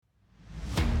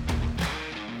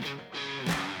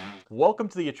Welcome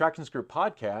to the Attractions Group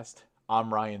podcast.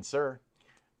 I'm Ryan Sir.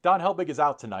 Don Helbig is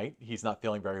out tonight. He's not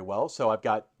feeling very well, so I've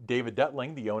got David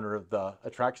Detling, the owner of the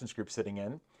Attractions Group, sitting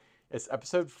in. It's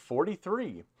episode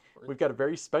 43. We've got a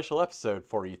very special episode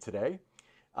for you today.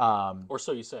 Or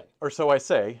so you say. Or so I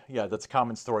say. Yeah, that's a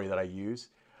common story that I use.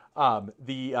 Remember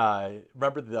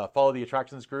the Follow the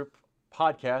Attractions Group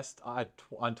podcast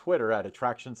on Twitter at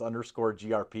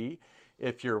attractions_GRP.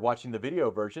 If you're watching the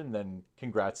video version, then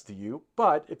congrats to you.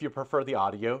 But if you prefer the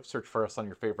audio, search for us on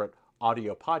your favorite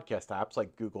audio podcast apps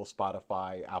like Google,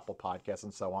 Spotify, Apple Podcasts,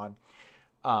 and so on.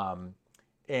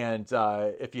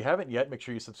 If you haven't yet, make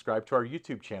sure you subscribe to our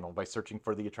YouTube channel by searching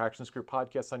for the Attractions Group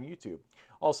podcast on YouTube.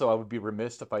 Also, I would be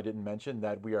remiss if I didn't mention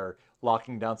that we are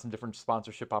locking down some different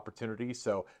sponsorship opportunities.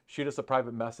 So shoot us a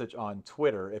private message on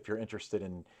Twitter if you're interested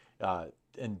in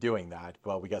doing that.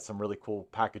 Well, we got some really cool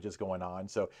packages going on.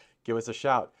 So give us a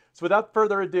shout. So without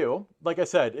further ado, like I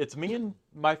said, it's me and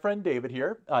my friend David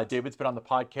here. David's been on the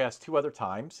podcast 2 other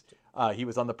times. He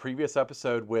was on the previous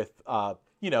episode with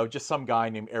just some guy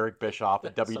named Eric Bischoff,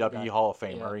 a WWE Hall of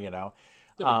Famer, No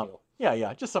big deal.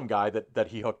 Yeah, just some guy that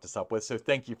he hooked us up with. So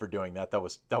thank you for doing that. That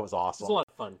was awesome. It's a lot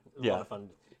of fun. A Yeah. lot of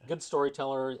fun. Good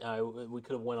storyteller. We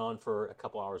could have went on for a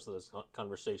couple hours of those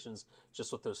conversations,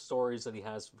 just with those stories that he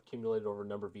has accumulated over a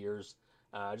number of years.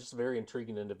 Just a very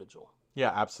intriguing individual.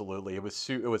 Yeah, absolutely. It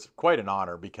was quite an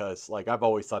honor because like I've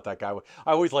always thought that guy.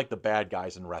 I always liked the bad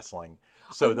guys in wrestling.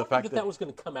 So I the wondered fact if that was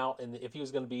going to come out, and if he was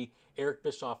going to be Eric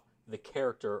Bischoff, the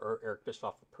character, or Eric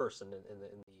Bischoff, the person, in the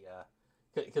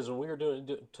because when we were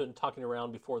talking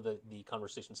around before the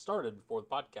conversation started, before the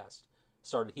podcast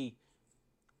started, he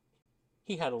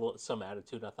had some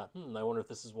attitude. And I thought, I wonder if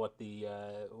this is what the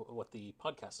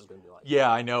podcast is going to be like.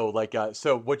 Yeah, I know.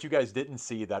 So what you guys didn't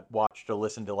see that watched or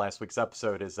listened to last week's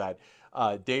episode is that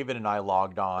David and I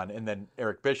logged on, and then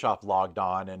Eric Bischoff logged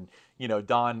on, and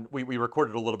Don. We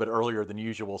recorded a little bit earlier than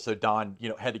usual, so Don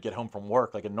had to get home from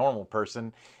work like a normal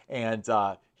person, and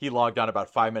he logged on about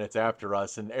 5 minutes after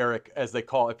us. And Eric, as they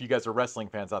call, if you guys are wrestling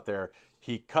fans out there,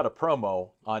 he cut a promo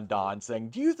on Don saying,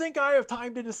 "Do you think I have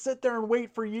time to just sit there and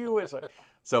wait for you?"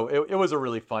 So it was a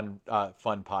really fun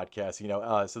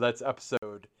podcast. So that's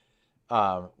episode,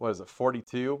 what was it,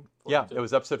 42? Yeah, it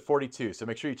was episode 42. So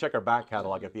make sure you check our back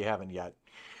catalog if you haven't yet.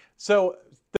 So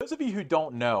those of you who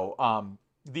don't know,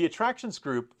 the Attractions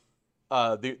Group,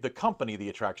 the company, the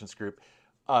Attractions Group,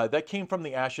 that came from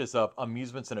the ashes of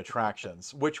Amusements and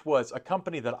Attractions, which was a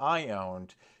company that I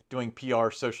owned doing PR,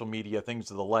 social media,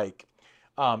 things of the like.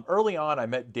 Early on, I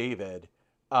met David,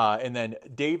 and then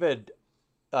David,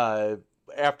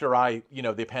 after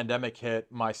the pandemic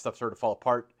hit, my stuff started to fall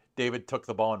apart. David took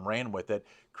the ball and ran with it,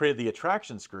 created the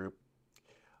Attractions Group.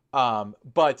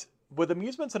 But with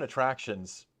Amusements and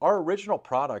Attractions, our original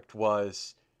product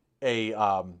was it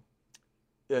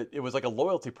was like a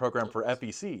loyalty program for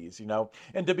FECs.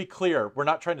 And to be clear, we're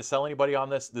not trying to sell anybody on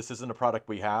this. This isn't a product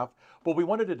we have. What we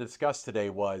wanted to discuss today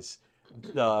was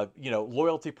the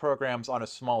loyalty programs on a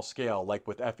small scale, like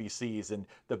with FECs, and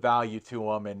the value to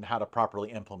them and how to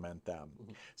properly implement them.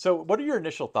 Mm-hmm. So what are your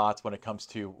initial thoughts when it comes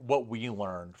to what we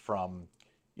learned from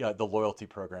the loyalty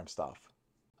program stuff?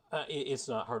 It's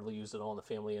not hardly used at all in the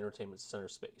family entertainment center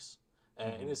space,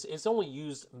 and it's only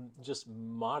used just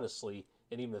modestly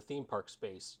in even the theme park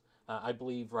space. I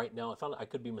believe right now, I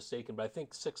could be mistaken, but I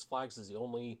think Six Flags is the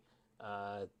only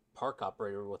park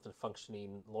operator with a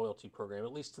functioning loyalty program,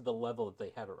 at least to the level that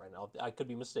they have it right now. I could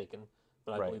be mistaken,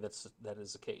 but I believe that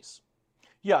is the case.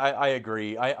 Yeah, I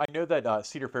agree. I know that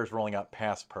Cedar Fair is rolling out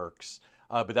Pass Perks,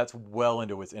 but that's well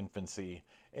into its infancy.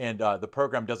 And the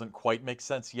program doesn't quite make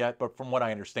sense yet, but from what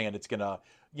I understand, it's going to,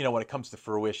 when it comes to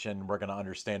fruition, we're going to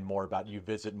understand more about you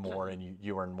visit more and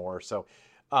you earn more. So,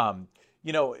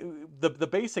 the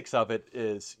basics of it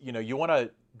is, you want to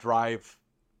drive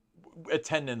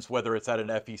attendance, whether it's at an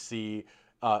FEC,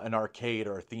 an arcade,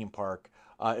 or a theme park,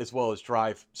 as well as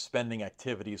drive spending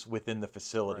activities within the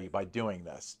facility by doing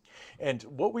this. And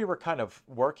what we were kind of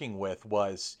working with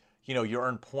was, you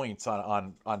earn points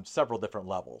on several different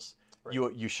levels.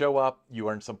 Right. You show up, you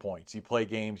earn some points. You play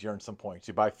games, you earn some points.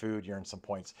 You buy food, you earn some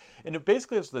points. And it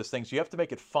basically is those things. You have to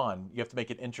make it fun, you have to make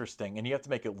it interesting, and you have to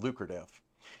make it lucrative.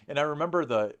 And I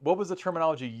remember what was the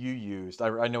terminology you used?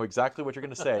 I know exactly what you're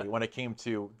going to say when it came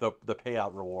to the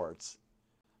payout rewards.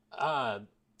 You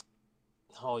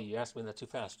asked me that too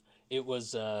fast. It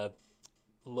was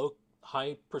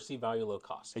high perceived value, low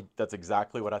cost. That's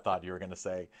exactly what I thought you were going to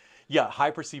say. Yeah,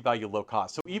 high perceived value, low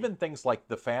cost. So even things like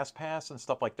the Fast Pass and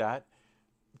stuff like that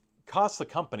cost the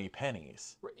company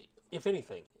pennies. if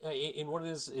anything. And what it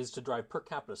is to drive per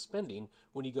capita spending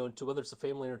when you go into, whether it's a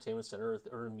family entertainment center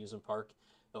or amusement park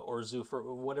or a zoo,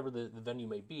 for whatever the venue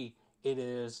may be. It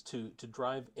is to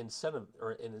drive incentive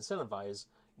or and incentivize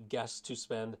guests to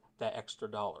spend that extra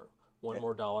dollar, one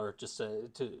more dollar, just to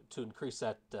increase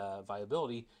that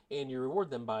viability, and you reward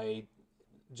them by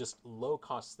just low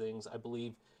cost things. I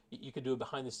believe you could do it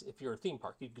behind this. If you're a theme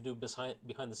park, you could do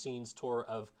behind the scenes tour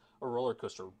of a roller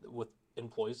coaster with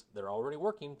employees. They're already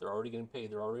working, they're already getting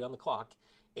paid, they're already on the clock,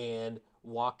 and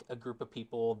walk a group of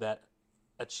people that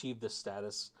achieve this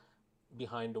status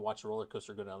behind to watch a roller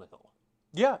coaster go down the hill.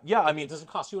 Yeah, yeah. I It mean, doesn't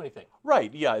cost you anything.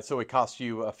 right, yeah. So it costs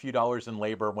you a few dollars in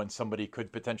labor when somebody could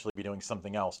potentially be doing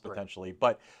something else Right. potentially.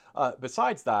 But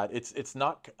besides that, it's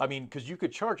not. I mean, because you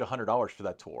could charge $100 for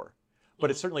that tour, but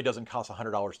it Hmm. certainly doesn't cost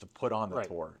 $100 to put on the Right.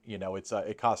 tour.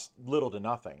 It costs little to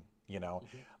nothing. Hmm.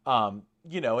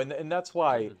 And that's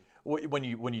why when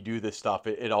you do this stuff,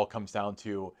 it all comes down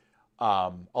to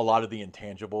a lot of the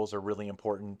intangibles are really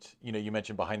important. You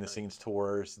mentioned behind the Right. scenes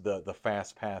tours, the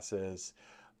fast passes.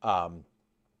 Um,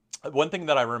 One thing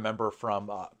that I remember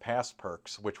from Past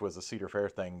Perks, which was a Cedar Fair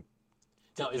thing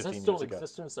Now, is that 15 still years in ago.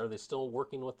 existence? Are they still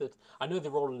working with it? I know they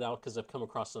rolled it out because I've come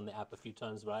across it on the app a few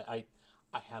times, but I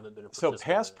haven't been a So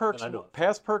participant in it that I know of.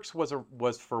 Past Perks was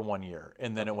for 1 year,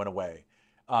 and then it Okay. went away.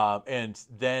 And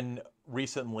then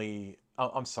recently,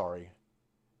 I'm sorry,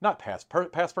 not Past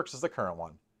Perks is the current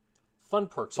one. Fun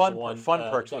Perks was the one Fun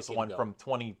a Perks was the decade one ago, from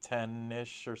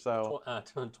 2010-ish or so.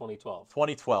 2012.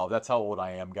 2012. That's how old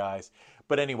I am, guys.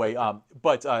 But anyway, one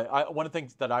of the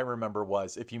things that I remember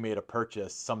was if you made a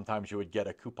purchase, sometimes you would get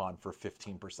a coupon for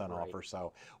 15% off Right. or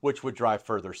so, which would drive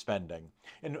further spending.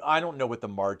 And I don't know what the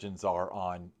margins are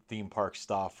on theme park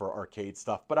stuff or arcade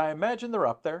stuff, but I imagine they're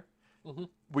up there. Hmm.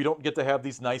 We don't get to have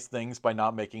these nice things by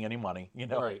not making any money.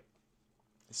 Right.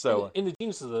 So, And the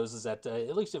genius of those is that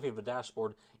at least if you have a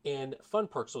dashboard, and Fun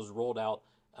Perks was rolled out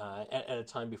at a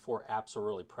time before apps were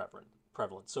really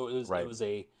prevalent. So it right. was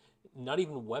a not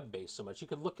even web based so much. You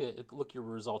could look your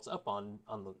results up on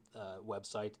the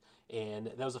website, and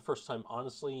that was the first time,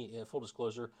 honestly, full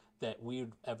disclosure, that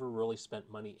we'd ever really spent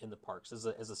money in the parks. As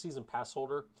a season pass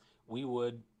holder, we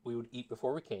would eat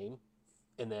before we came,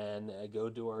 and then go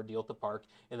do our deal at the park,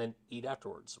 and then eat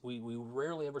afterwards. We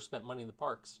rarely ever spent money in the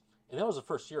parks, and that was the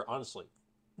first year, honestly,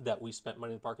 that we spent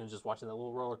money in the park and just watching that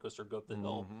little roller coaster go up the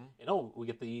hill. Hmm. And oh, we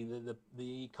get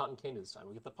the cotton candy this time.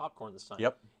 We get the popcorn this time,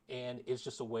 Yep. and it's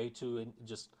just a way to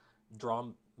just draw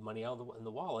money out of in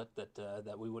the wallet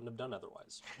that we wouldn't have done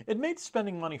otherwise. It made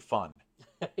spending money fun.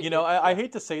 I Yeah.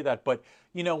 hate to say that, but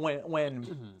if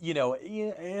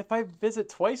I visit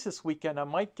twice this weekend, I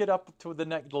might get up to the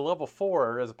level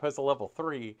 4 as opposed to level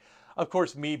 3. Of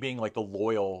course, me being like the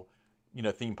loyal,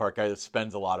 theme park guy that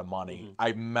spends a lot of money, Hmm.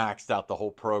 I maxed out the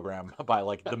whole program by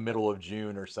like the middle of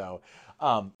June or so.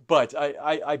 But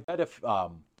I bet if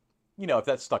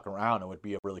that stuck around, it would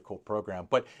be a really cool program.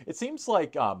 But it seems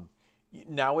like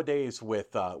nowadays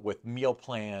with meal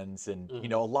plans and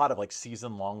Hmm. a lot of like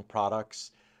season long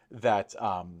products that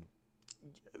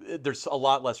there's a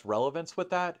lot less relevance with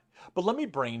that. But let me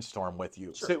brainstorm with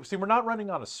you. Sure. So see, we're not running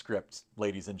on a script,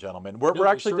 ladies and gentlemen. We're No, we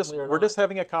actually just certainly are we're just not.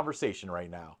 having a conversation right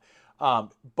now.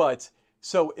 But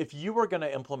so if you were going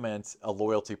to implement a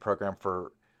loyalty program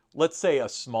for, let's say, a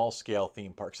small scale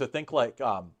theme park, so think like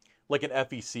an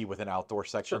FEC with an outdoor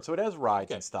section, Sure. so it has rides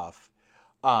Okay. and stuff.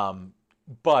 Um,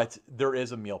 but there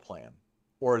is a meal plan,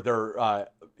 or there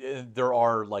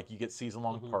are like you get season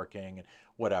long Hmm. parking and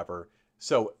whatever.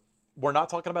 So we're not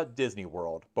talking about Disney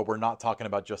World, but we're not talking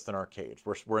about just an arcade.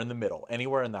 We're in the middle,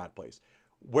 anywhere in that place.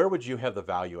 Where would you have the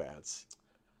value adds,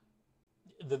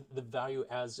 The value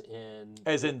as in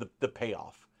as in the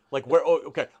payoff? Like where? Oh,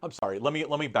 okay. I'm sorry. Let me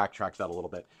backtrack that a little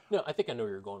bit. no, I think I know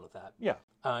where you're going with that. Yeah.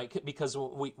 Because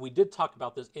we did talk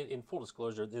about this in full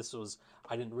disclosure. This was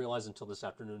I didn't realize until this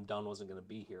afternoon Don wasn't going to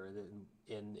be here.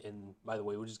 And by the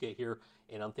way, we just get here,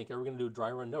 and I'm thinking, are we going to do a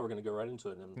dry run? No, we're going to go right into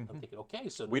it. And I'm thinking, okay,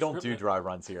 so no We don't do script. dry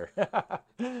runs here.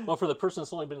 Well, for the person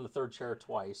that's only been in the third chair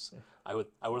twice, I would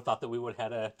have thought that we would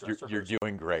have had a you're, dress you're rehearsal.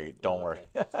 doing great. Don't worry.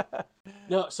 Okay.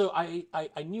 No, so I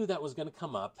knew that was going to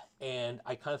come up, and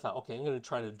I kind of thought, okay, I'm going to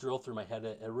try to drill through my head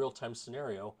a real time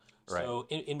scenario. Right. So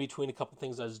in between a couple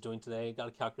things I was doing today, got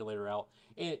a calculator out,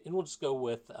 and we'll just go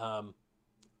with an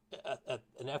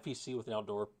FEC with an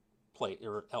outdoor play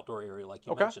or outdoor area like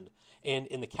you Okay. mentioned. And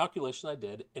in the calculation I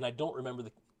did, and I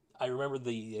remember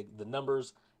the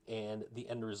numbers and the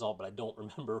end result, but I don't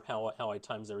remember how I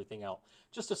times everything out.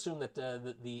 Just assume that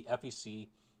the FEC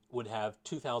would have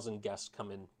 2,000 guests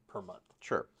come in per month.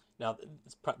 Sure. Now,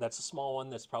 that's a small one.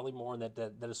 That's probably more, and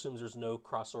that assumes there's no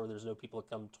crossover. There's no people that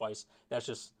come twice. That's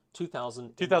just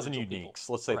 2,000 2,000 individual people. uniques.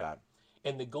 Let's say Right. that.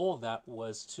 And the goal of that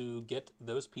was to get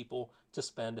those people to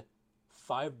spend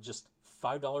just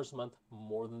 $5 a month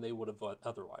more than they would have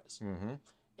otherwise. Hmm.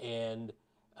 And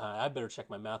I better check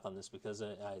my math on this because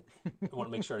I want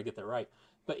to make sure I get that right.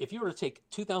 But if you were to take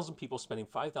 2,000 people spending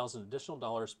 5,000 additional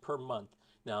dollars per month,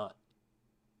 now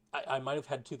I might have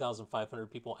had 2,500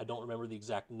 people. I don't remember the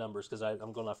exact numbers because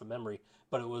I'm going off of memory,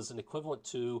 but it was an equivalent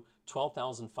to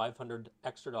 12,500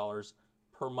 extra dollars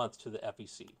per month to the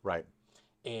FEC. Right.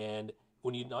 And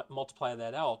when you not multiply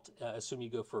that out, assume you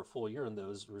go for a full year in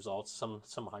those results, some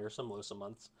higher, some low, some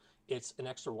months, it's an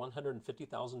extra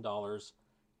 $150,000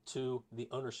 to the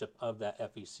ownership of that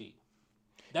FEC.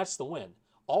 That's the win.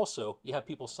 Also, you have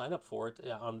people sign up for it.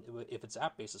 If it's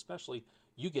app based, especially,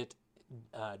 you get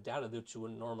data that you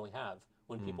wouldn't normally have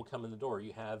when people come in the door.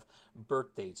 You have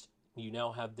birth dates. You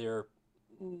now have their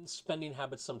spending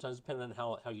habits. Sometimes depending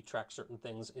on how you track certain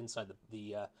things inside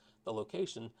the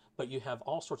location. But you have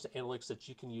all sorts of analytics that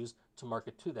you can use to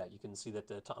market to that. You can see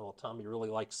that Tommy really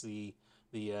likes the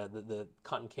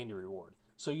cotton candy reward.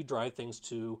 So you drive things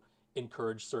to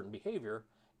encourage certain behavior,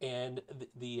 and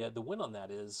the win on that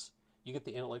is you get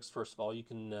the analytics. First of all, you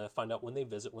can find out when they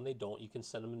visit, when they don't. You can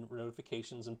send them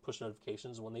notifications and push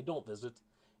notifications when they don't visit,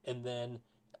 and then,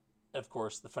 of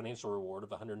course, the financial reward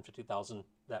of 150,000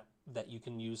 that you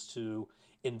can use to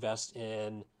invest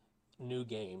in new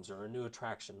games or a new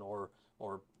attraction or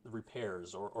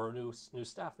repairs or a new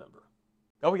staff member.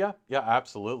 Oh yeah, yeah,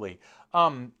 absolutely.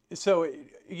 So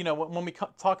when we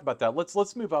talk about that,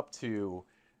 let's move up to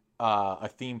a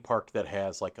theme park that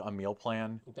has like a meal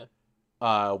plan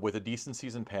Okay. with a decent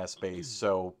season pass base.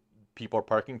 So people are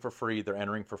parking for free, they're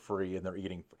entering for free, and they're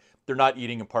eating. They're not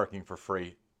eating and parking for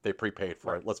free. They prepaid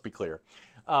for Right. it. Let's be clear.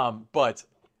 But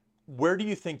where do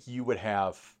you think you would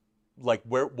have like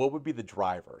what would be the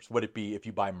drivers? Would it be if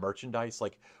you buy merchandise?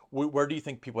 Like where do you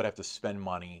think people would have to spend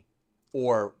money,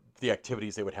 or the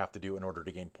activities they would have to do in order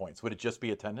to gain points? Would it just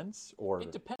be attendance, or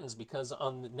It depends because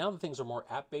now the things are more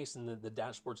app based and the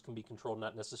dashboards can be controlled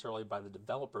not necessarily by the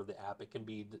developer of the app. It can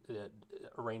be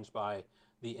arranged by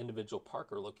the individual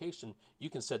park or location. You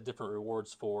can set different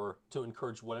rewards to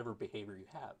encourage whatever behavior you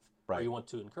have or right? you want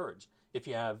to encourage. If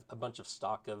you have a bunch of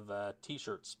stock of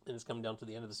T-shirts and it's coming down to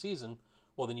the end of the season,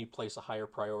 well then you place a higher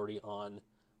priority on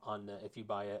if you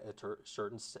buy a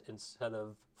shirt instead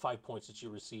of 5 points that you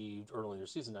received early in the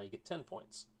season, now you get 10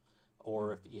 points.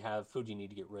 Or if you have food you need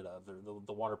to get rid of, or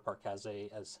the water park has a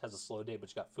slow day, but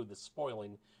you got food that's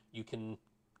spoiling, you can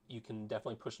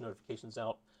definitely push notifications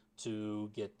out to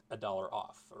get $1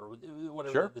 off or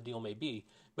whatever Sure. the deal may be.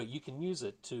 But you can use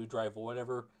it to drive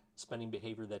whatever spending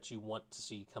behavior that you want to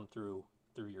see come through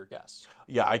your guests.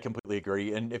 Yeah, I completely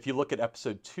agree. And if you look at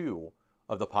episode 2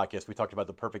 of the podcast, we talked about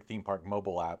the perfect theme park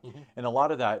mobile app, Hmm. and a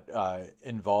lot of that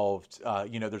involved,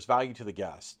 there's value to the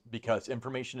guest because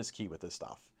information is key with this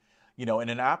stuff. And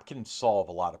an app can solve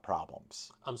a lot of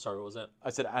problems. I'm sorry, what was that? I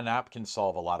said an app can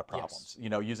solve a lot of Yes.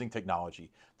 problems, using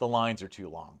technology. The lines are too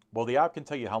long. Well, the app can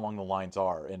tell you how long the lines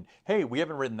are. And hey, we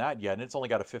haven't written that yet, and it's only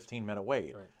got a 15-minute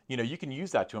wait. Right. You can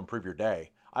use that to improve your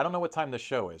day. I don't know what time the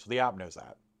show is. The app knows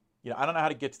that. I don't know how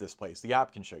to get to this place. The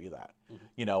app can show you that.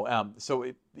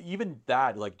 Hmm. Even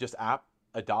that, like just app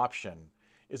adoption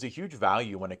is a huge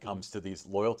value when it Hmm. comes to these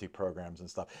loyalty programs and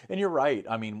stuff. And you're right.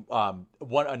 I mean,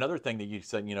 another thing that you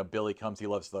said, Billy comes, he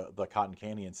loves the cotton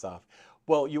candy and stuff.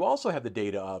 Well, you also have the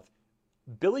data of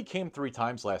Billy came 3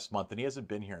 times last month and he hasn't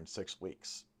been here in 6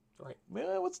 weeks. Right.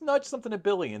 Well, let's nudge something at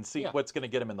Billy and see Yeah. what's going to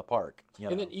get him in the park.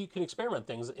 And then you can experiment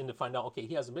things and to find out, okay,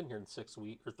 he hasn't been here in 6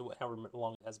 weeks or however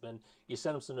long it has been. You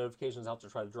send him some notifications out to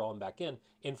try to draw him back in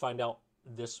and find out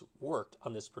this worked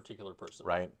on this particular person.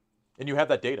 Right. And you have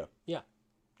that data. Yeah.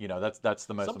 That's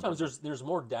the most Sometimes important. there's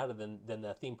more data than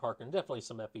the theme park and definitely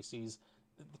some FECs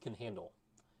can handle.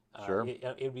 Sure.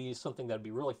 It'd be something that'd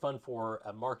be really fun for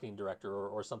a marketing director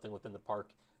or something within the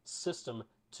park system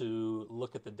to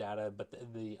look at the data, but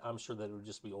I'm sure that it would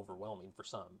just be overwhelming for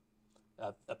some.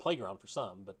 A playground for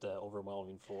some, but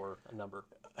overwhelming for a number.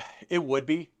 It would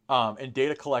be. And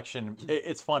data collection,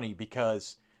 it's funny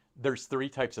because there's 3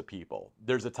 types of people.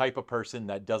 There's a type of person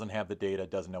that doesn't have the data,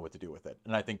 doesn't know what to do with it.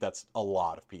 And I think that's a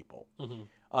lot of people. Hmm.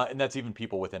 And that's even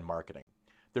people within marketing.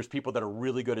 There's people that are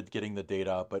really good at getting the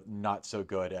data, but not so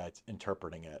good at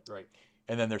interpreting it. Right.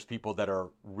 And then there's people that are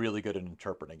really good at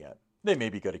interpreting it. They may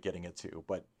be good at getting it too,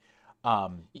 but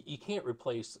You can't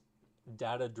replace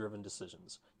data-driven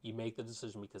decisions. You make the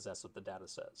decision because that's what the data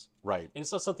says. right. And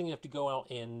it's not something you have to go out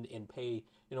and pay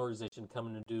an organization to come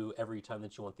in and do every time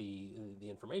that you want the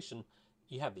information.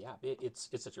 You have the app. It's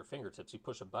at your fingertips. You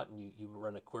push a button, you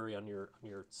run a query on your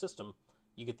system,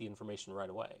 you get the information right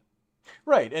away.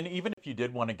 Right. And even if you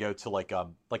did want to go to like a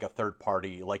third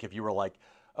party, like if you were like,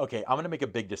 okay, I'm going to make a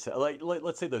big decision.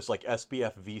 Let's say those like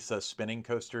SBF Visa spinning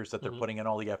coasters that they're Hmm. putting in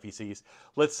all the FECs.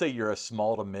 Let's say you're a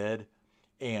small to mid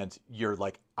and you're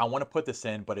like, I want to put this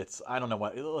in, but it's I don't know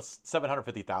what, it's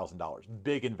 $750,000.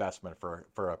 Big investment for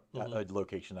Hmm. a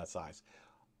location that size.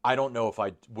 I don't know if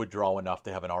I would draw enough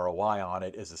to have an ROI on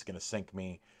it. Is this going to sink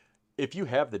me? If you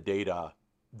have the data,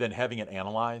 then having it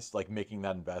analyzed, like making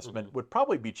that Hmm. investment, would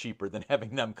probably be cheaper than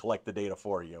having them collect the data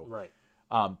for you. Right.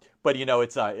 But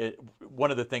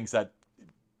one of the things that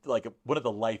like one of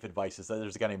the life advices that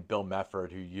there's a guy named Bill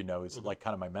Mefford who is Hmm. like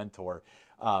kind of my mentor.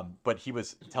 But he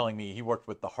was telling me he worked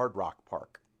with the Hard Rock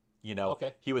Park.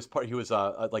 Okay. He was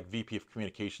like VP of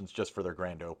communications just for their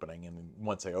grand opening, and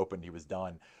once they opened, he was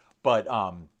done. But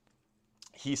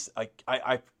he's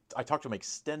I talked to him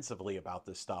extensively about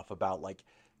this stuff about like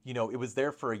it was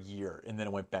there for a year and then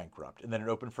it went bankrupt and then it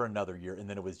opened for another year and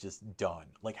then it was just done.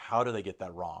 Like how do they get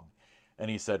that wrong? And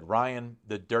he said, Ryan,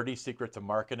 the dirty secret to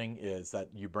marketing is that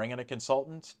you bring in a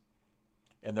consultant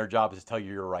and their job is to tell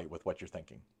you you're right with what you're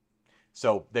thinking.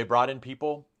 So they brought in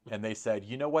people and they said,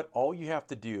 you know what? All you have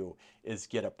to do is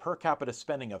get a per capita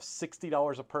spending of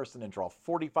 $60 a person and draw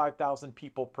 45,000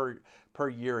 people per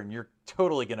year, and you're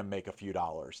totally going to make a few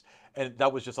dollars. And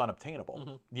that was just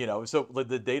unobtainable. Hmm. So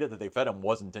the data that they fed them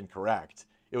wasn't incorrect.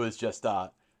 It was just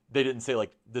they didn't say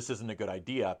like this isn't a good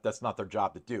idea. That's not their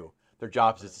job to do. Their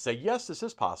job is Right. to say yes, this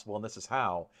is possible and this is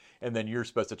how. And then you're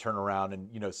supposed to turn around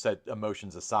and set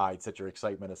emotions aside, set your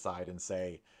excitement aside, and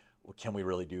say, well, can we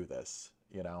really do this?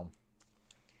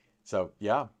 So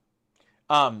yeah.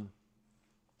 Um,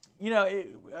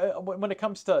 when it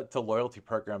comes to loyalty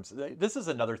programs, this is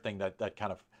another thing that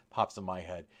kind of pops in my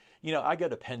head. I go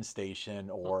to Penn Station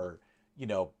Hmm. or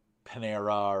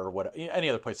Panera or what any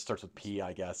other place that starts with P,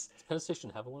 I guess. Does Penn Station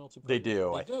have a loyalty They program?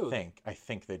 do, They I do. think. I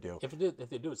think they do. If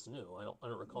they do, it's new. I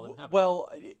don't recall them having one.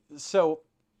 Well, so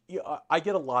I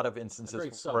get a lot of A instances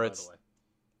great sub, where by the it's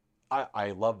way.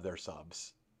 I love their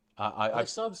subs. Are they I've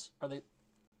subs? Are they?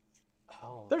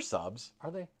 Oh, They're subs.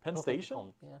 are they? I Penn don't know if I could call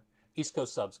Station. them. Yeah. East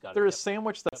Coast subs. Got it. They're a Yep.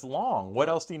 sandwich Yep. that's long. What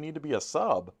Right. else do you need to be a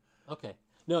sub? Okay.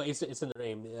 No, it's in their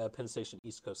name. Penn Station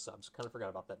East Coast subs. Kind of forgot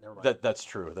about that. Never mind. That's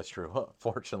true. That's true.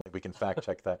 Fortunately, we can fact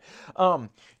check that.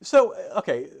 So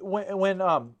okay, when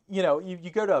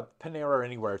you go to Panera or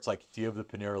anywhere, it's like, do you have the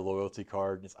Panera loyalty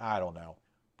card? And it's I don't know.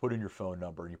 Put in your phone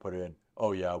number and you put it in.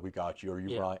 Oh yeah, we got you. Or you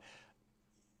Yeah. right.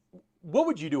 What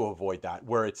would you do to avoid that?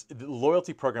 Where it's the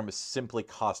loyalty program is simply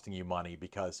costing you money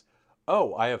because,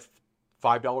 oh, I have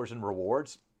 $5 in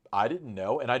rewards. I didn't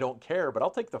know, and I don't care, but I'll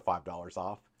take the $5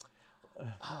 off.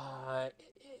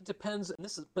 It depends, and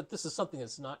this is something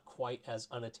that's not quite as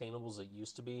unattainable as it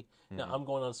used to be. Now Hmm. I'm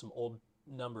going on some old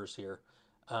numbers here,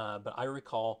 but I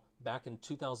recall back in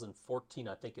 2014,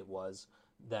 I think it was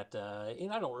that,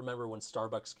 and I don't remember when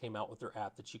Starbucks came out with their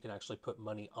app that you can actually put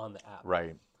money on the app.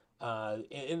 Right.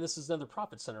 And this is another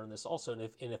profit center in this also. And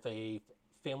if a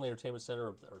family entertainment center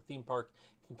or theme park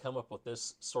can come up with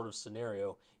this sort of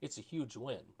scenario, it's a huge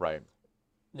win. Right.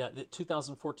 Now, the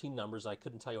 2014 numbers, I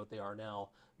couldn't tell you what they are now,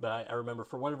 but I remember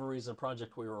for whatever reason, a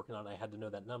project we were working on, I had to know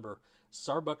that number.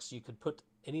 Starbucks, you could put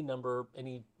any number,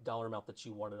 any dollar amount that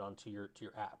you wanted onto your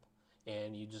app,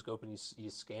 and you just go up and you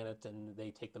scan it, and they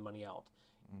take the money out.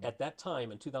 Mm. At that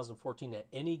time, in 2014, at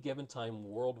any given time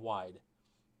worldwide,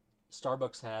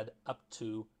 Starbucks had up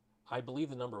to, I believe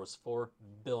the number was 4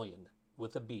 billion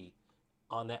with a B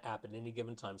on that app at any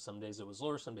given time. Some days it was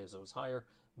lower, some days it was higher,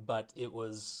 but it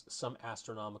was some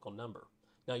astronomical number.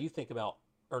 Now you think about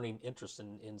earning interest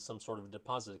in some sort of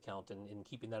deposit account and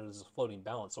keeping that as a floating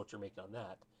balance, what you're making on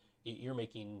that. You're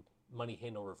making money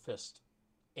hand over fist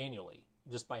annually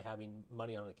just by having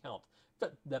money on an account.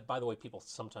 That, by the way, people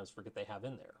sometimes forget they have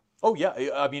in there. Oh yeah,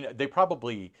 I mean they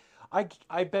probably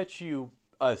I bet you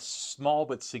a small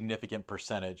but significant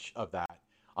percentage of that.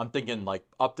 I'm Mm-hmm. thinking like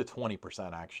up to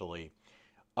 20% actually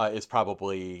is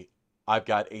probably I've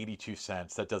got 82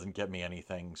 cents. That doesn't get me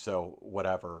anything, so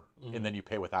whatever. And Mm-hmm. then you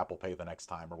pay with Apple Pay the next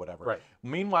time or whatever. Right.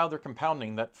 Meanwhile, they're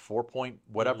compounding that 4 point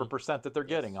whatever Mm-hmm. percent that they're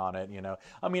getting Yes. on it.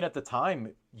 I mean at the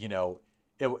time, it,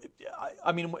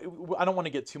 I mean I don't want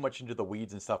to get too much into the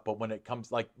weeds and stuff, but when it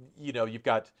comes like,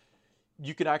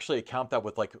 you can actually account that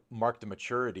with like mark to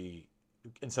maturity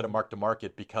instead of Mm-hmm. mark to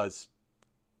market because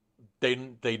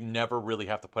they never really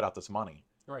have to put out this money,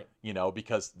 Right.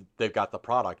 because they've got the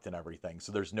product and everything.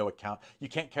 So there's no account. You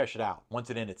can't cash it out. Once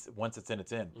it's in,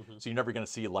 it's in. Mm-hmm. So you're never going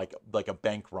to see like a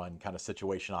bank run kind of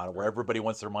situation on it where Right. everybody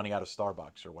wants their money out of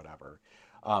Starbucks or whatever.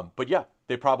 But yeah,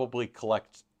 they probably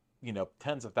collect,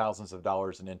 tens of thousands of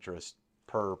dollars in interest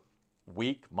per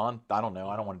week, month. I don't know.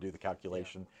 I don't Mm-hmm. want to do the Yeah.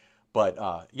 calculation,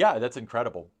 But yeah, that's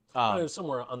incredible. But it was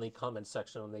somewhere on the comment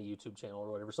section on the YouTube channel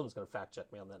or whatever. Someone's going to fact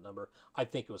check me on that number. I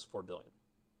think it was 4 billion.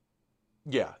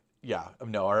 Yeah, yeah.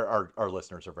 No, our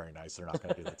listeners are very nice. They're not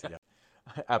going to do that to you.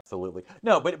 Absolutely.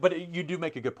 No, but you do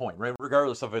make a good point, right?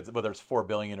 Regardless of whether it's 4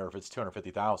 billion or if it's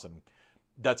 250,000,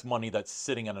 that's money that's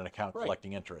sitting in an account Right.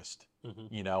 collecting interest. Hmm.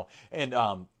 And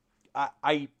I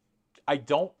I I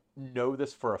don't know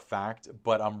this for a fact,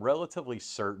 but I'm relatively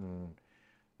certain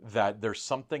that there's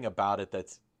something about it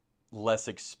that's less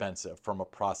expensive from a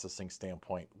processing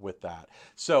standpoint with that.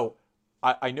 So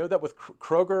I know that with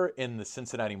Kroger in the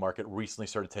Cincinnati market recently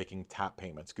started taking tap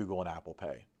payments, Google and Apple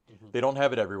Pay. Hmm. They don't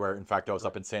have it everywhere. In fact, I was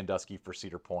up Right. in Sandusky for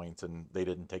Cedar Point and they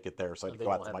didn't take it there, so I had to They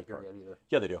go out don't to have my it here card. yet either.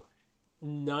 Yeah, they do.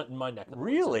 Not in my neck of the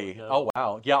woods, anyway. Really? No. Oh,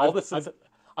 wow. Yeah, all I've this I've is.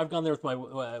 I've gone there with my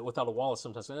without a wallet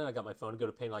sometimes. And I got my phone, go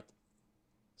to pay, like,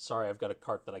 sorry, I've got a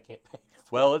cart that I can't pay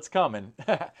Well, it's coming.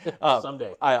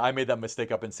 someday. I made that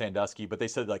mistake up in Sandusky, but they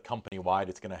said like company wide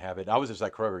it's going to have it. I was just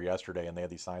at Kroger yesterday and they had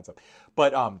these signs up.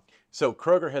 But so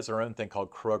Kroger has their own thing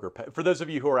called Kroger Pay. For those of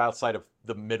you who are outside of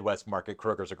the Midwest market,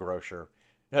 Kroger's a grocer.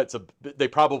 They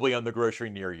probably own the grocery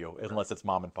near you Right. unless it's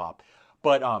mom and pop.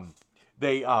 But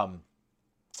they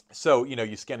so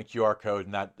you scan a QR code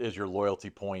and that is your loyalty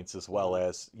points as well Hmm.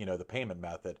 as the payment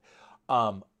method.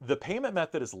 The payment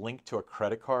method is linked to a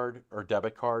credit card or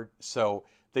debit card, so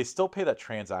they still pay that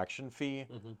transaction fee,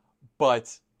 Hmm.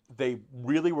 but they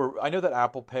really were. I know that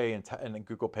Apple Pay and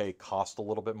Google Pay cost a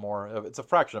little bit more. It's a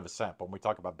fraction of a cent, but when we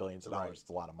talk about billions of Right. dollars, it's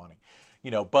a lot of money,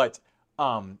 But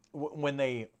when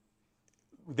they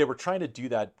were trying to do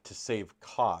that to save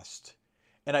cost,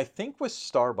 and I think with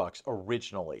Starbucks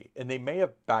originally, and they may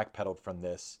have backpedaled from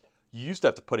this, you used to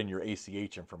have to put in your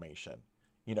ACH information,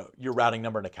 your routing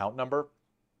number and account number.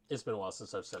 It's been a while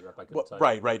since I've set it up. I couldn't Well, tell you.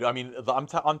 right, right. I mean,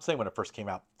 I'm saying when it first came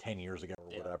out 10 years ago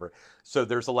or Yeah. whatever. So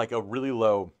there's like a really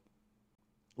low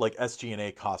like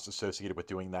SG&A cost associated with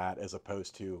doing that as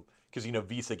opposed to because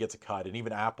Visa gets a cut and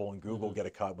even Apple and Google Hmm. get a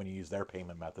cut when you use their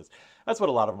payment methods. That's what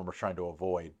a lot of them are trying to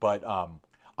avoid. But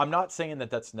I'm not saying that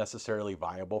that's necessarily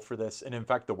viable for this. And in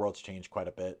fact, the world's changed quite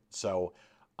a bit. So,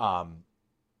 um,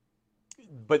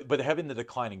 but having the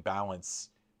declining balance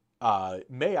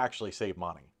may actually save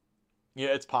money. Yeah,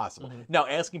 it's possible. Hmm. Now,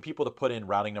 asking people to put in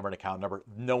routing number and account number,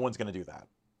 no one's going to do that.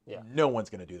 Yeah. No one's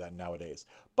going to do that nowadays.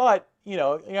 But, you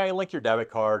link your debit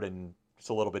card and it's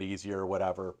a little bit easier or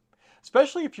whatever.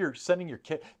 Especially if you're sending your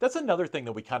kid. That's another thing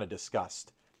that we kind of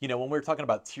discussed. When we were talking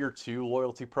about tier 2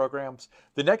 loyalty programs,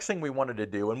 the next thing we wanted to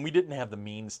do, and we didn't have the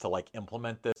means to like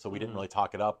implement this, so we didn't Hmm. really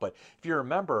talk it up. But if you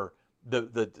remember,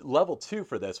 the level 2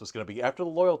 for this was going to be after the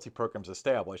loyalty program's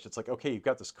established. It's like, okay, you've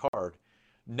got this card.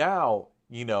 Now,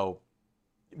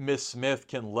 Miss Smith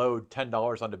can load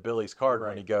 $10 onto Billy's card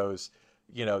when he Right. goes,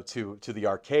 to the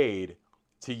arcade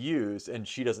to use, and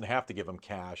she doesn't have to give him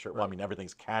cash. Or well, I Right. mean,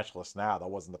 everything's cashless now. That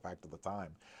wasn't the fact at the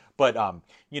time, but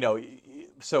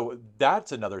so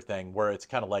that's another thing where it's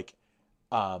kind of like,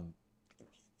 um,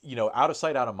 out of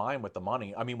sight, out of mind with the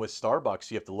money. I mean, with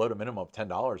Starbucks, you have to load a minimum of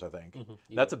 $10. I think Hmm.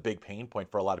 You that's do. a big pain point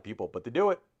for a lot of people, but they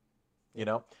do it, Yeah.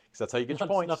 because that's how you get your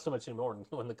Not points. so much anymore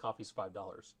when the coffee's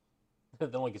 $5.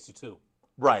 That only gets you two.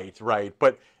 Right, right.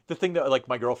 But the thing that like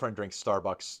my girlfriend drinks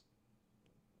Starbucks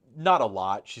not a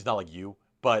lot. She's not like you,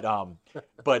 but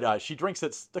she drinks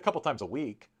it a couple times a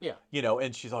week. Yeah.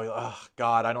 And she's like, oh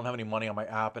God, I don't have any money on my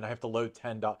app, and I have to load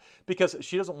 $10 because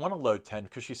she doesn't want to load 10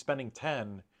 because she's spending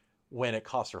 10 when it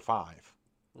costs her 5.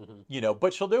 Hmm.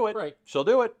 But she'll do it. Right. She'll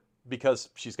do it because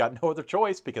she's got no other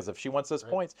choice. Because if she wants those Right.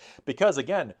 points, because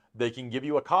again, they can give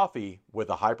you a coffee with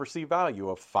a high perceived value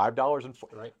of $5 and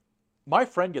Right. my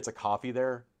friend gets a coffee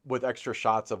there with extra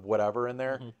shots of whatever in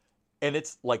there, Hmm. and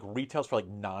it's like retails for like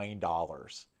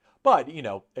 $9. But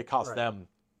it costs Right. them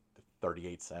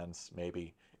 38 cents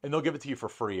maybe, and they'll give it to you for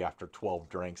free after 12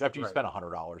 drinks, after you Right. spend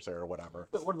 $100 there or whatever.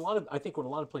 But I think what a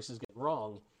lot of places get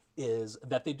wrong is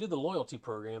that they do the loyalty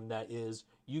program that is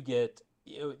you get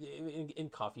in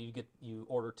coffee you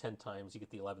order 10 times you get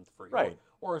the 11th free, Right.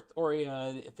 or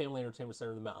a family entertainment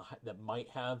center that might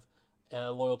have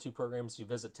loyalty programs. You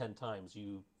visit 10 times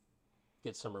you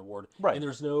get some reward, Right. and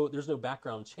there's no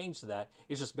background change to that.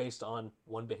 It's just based on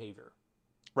one behavior.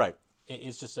 Right.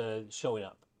 It's just showing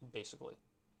up basically.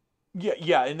 Yeah,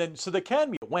 yeah, and then so there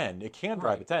can be a win. It can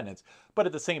drive Right. attendance, but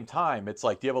at the same time, it's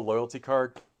like, do you have a loyalty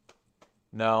card?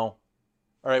 No.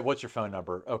 All right, what's your phone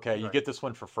number? Okay, you Right. get this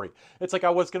one for free. It's like I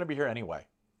was going to be here anyway.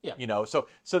 Yeah.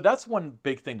 So that's one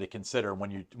big thing to consider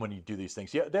when you do these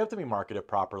things. Yeah, they have to be marketed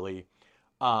properly.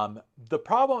 The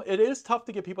problem, it is tough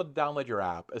to get people to download your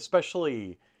app,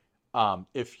 especially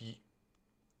if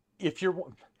you're.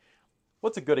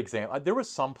 What's a good example? There was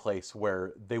some place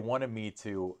where they wanted me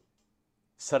to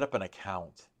set up an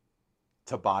account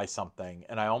to buy something,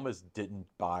 and I almost didn't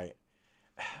buy it.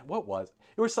 What was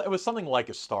it was something like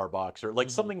a Starbucks or like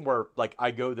Hmm. something where like I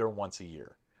go there once a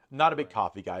year. Not a big Right.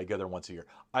 coffee guy. I go there once a year.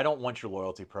 I don't want your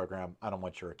loyalty program. I don't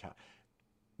want your account.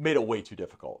 Made it way too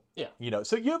difficult. Yeah.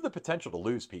 So you have the potential to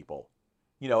lose people.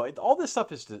 All this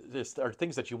stuff is are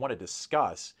things that you want to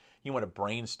discuss. You want to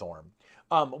brainstorm.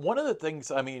 One of the things,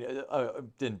 I mean,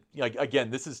 like,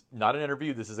 again, this is not an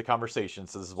interview. This is a conversation,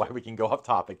 so this is why we can go off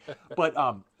topic. But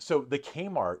so the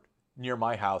Kmart near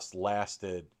my house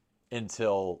lasted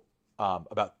until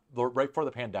about right before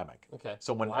the pandemic. Okay.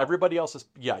 So when Wow. everybody else is,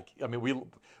 yeah, I mean,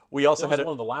 we also That was had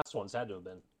one of the last ones. Had to have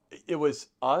been. it was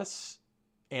us,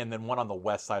 and then one on the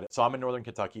west side. So I'm in northern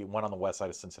Kentucky. One on the west side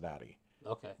of Cincinnati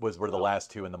Okay. were the Wow.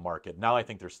 last two in the market. Now I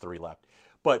think there's three left.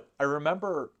 But I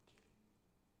remember,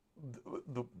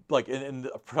 like, and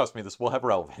trust me, this will have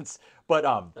relevance. But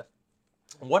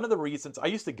one of the reasons I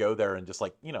used to go there and just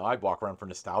like I'd walk around for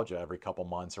nostalgia every couple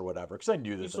months or whatever because I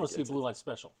knew You that just want to see Blue Light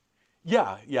Special. yeah,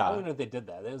 I don't yeah. even know if they did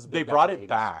that. It was They big back in brought the it 80s.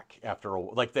 back after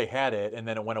like they had it and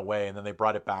then it went away and then they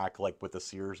brought it back like with the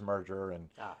Sears merger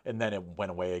Ah. and then it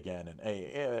went away again and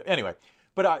anyway.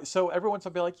 But so every once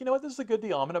I'd be like, you know what, this is a good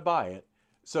deal. I'm gonna buy it.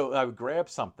 So I would grab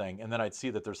something and then I'd see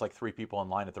that there's like three people in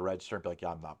line at the register and be like,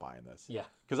 yeah, I'm not buying this Yeah.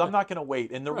 because I'm not gonna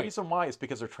wait. And the Right. reason why is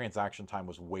because their transaction time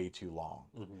was way too long.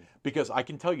 Hmm. Because I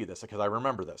can tell you this because I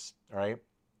remember this. All right.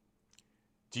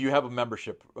 Do you have a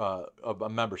membership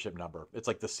number? It's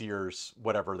like the Sears,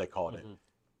 whatever they call it. Hmm.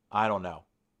 I don't know.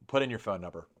 Put in your phone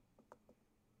number.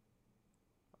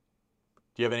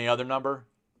 Do you have any other number?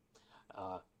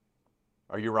 Uh,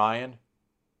 Are you Ryan?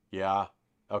 Yeah.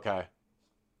 Okay.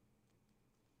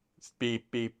 It's beep,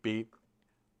 beep, beep.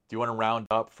 Do you want to round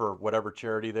up for whatever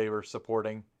charity they were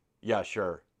supporting? Yeah,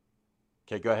 sure.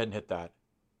 Okay, go ahead and hit that.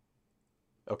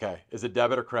 Okay. Is it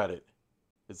debit or credit?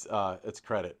 It's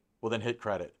credit. Well then hit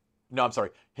credit. No, I'm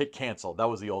sorry. Hit cancel. That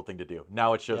was the old thing to do.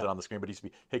 Now it shows yeah. it on the screen, but it used to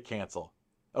be hit cancel.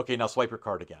 Okay, now swipe your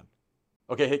card again.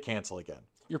 Okay, hit cancel again.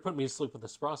 You're putting me to sleep with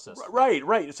this process. Right,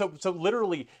 right. So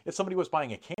literally, if somebody was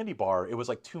buying a candy bar, it was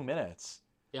like 2 minutes.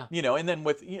 Yeah. And then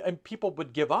and people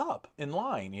would give up in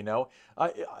line.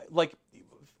 Like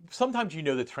sometimes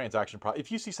the transaction.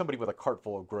 If you see somebody with a cart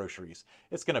full of groceries,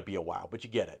 it's going to be a while, but you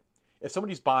get it. If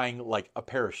somebody's buying like a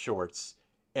pair of shorts,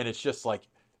 and it's just like,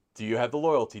 do you have the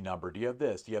loyalty number? Do you have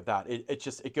this? Do you have that?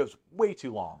 It goes way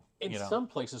too long. In some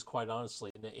places, quite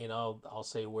honestly, and I'll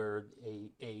say where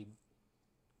a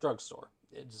drugstore.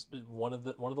 It's one of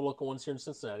the local ones here in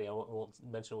Cincinnati. I won't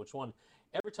mention which one.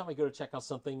 Every time I go to check out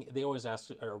something, they always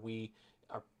ask,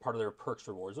 are part of their perks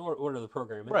rewards or whatever the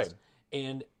program is? Right.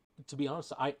 And to be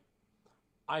honest,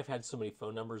 I've had so many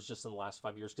phone numbers just in the last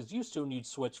 5 years because used to when you'd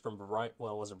switch from Verizon,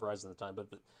 well, it wasn't Verizon at the time, but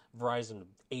Verizon,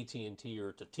 AT&T,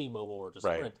 or to T-Mobile or to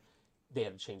Right. Sprint, they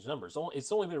had to change numbers.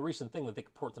 It's only been a recent thing that they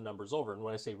could port the numbers over, and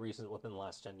when I say recent, within the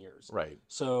last 10 years. Right.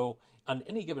 So on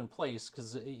any given place,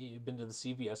 because you've been to the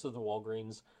CVS or the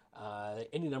Walgreens,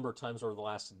 any number of times over the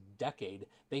last decade,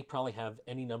 they probably have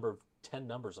any number of 10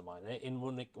 numbers of mine. And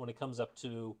when it comes up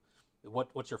to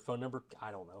what's your phone number?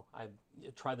 I don't know. I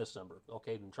try this number.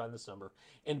 Okay, then try this number.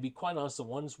 And to be quite honest, the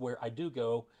ones where I do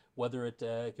go, whether it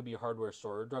could be a hardware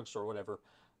store or a drugstore or whatever,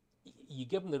 you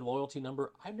give them the loyalty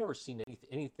number. I've never seen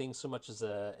anything so much as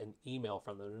an email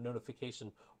from them, a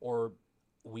notification, or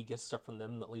we get stuff from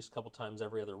them at least a couple times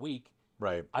every other week.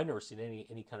 Right. I've never seen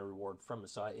any kind of reward from it.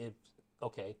 So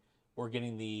okay, we're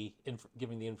getting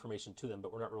giving the information to them,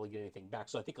 but we're not really getting anything back.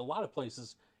 So I think a lot of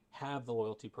places have the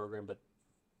loyalty program, but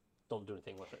don't do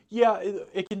anything with it. Yeah,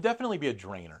 it can definitely be a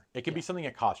drainer. It can be Yeah. something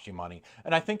that costs you money.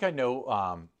 And I think I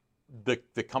know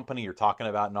the company you're talking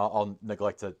about, and I'll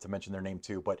neglect to mention their name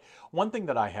too. But one thing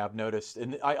that I have noticed,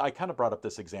 and I kind of brought up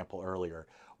this example earlier,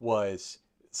 was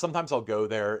sometimes I'll go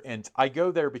there, and I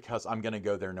go there because I'm going to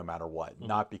go there no matter what,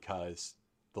 not because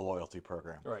the loyalty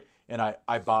program. Right. And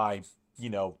I buy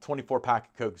 24 pack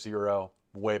of Coke Zero,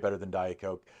 way better than Diet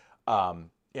Coke.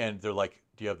 And they're like,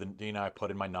 do you have the Dina? I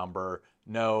put in my number.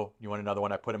 No. You want another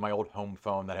one? I put in my old home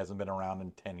phone that hasn't been around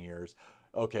in 10 years.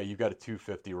 Okay, you got a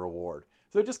 $2.50 reward.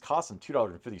 So it just cost them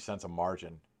 $2.50 a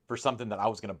margin for something that I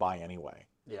was going to buy anyway.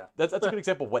 Yeah. That's a good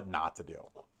example of what not to do.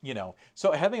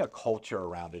 So having a culture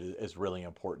around it is really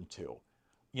important too.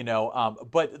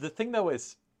 But the thing though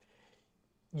is,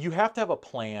 you have to have a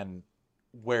plan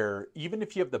where even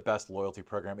if you have the best loyalty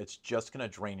program, it's just going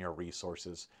to drain your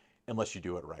resources unless you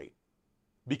do it right.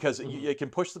 Because it can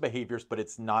push the behaviors, but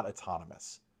it's not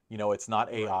autonomous. It's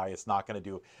not AI. Right. It's not going to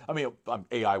do. I mean,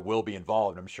 AI will be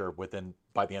involved, I'm sure, by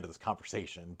the end of this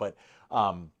conversation. But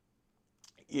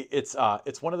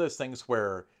it's one of those things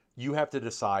where you have to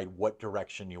decide what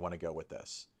direction you want to go with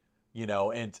this.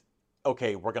 And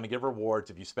okay, we're going to give rewards.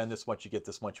 If you spend this much, you get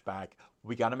this much back.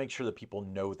 We got to make sure that people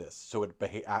know this so it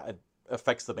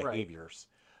affects the Right. behaviors.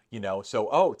 So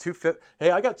oh, 250,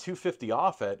 hey, I got 250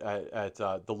 off at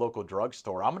the local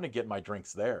drugstore. I'm going to get my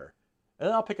drinks there. And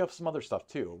then I'll pick up some other stuff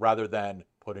too, rather than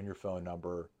put in your phone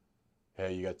number.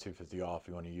 Hey, you got 250 off.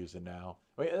 You want to use it now?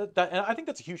 And I think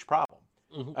that's a huge problem.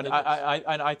 And It is.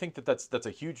 I think that that's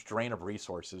a huge drain of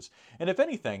resources. And if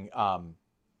anything,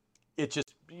 it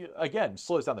just again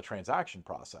slows down the transaction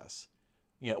process,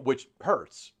 which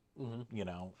hurts, Hmm. in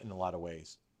a lot of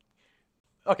ways.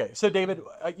 Okay, so David,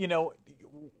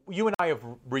 you and I have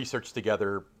researched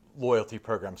together loyalty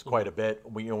programs quite Hmm. a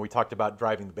bit. We talked about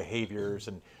driving the behaviors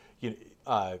and you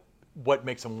know, what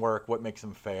makes them work, what makes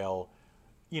them fail.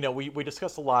 We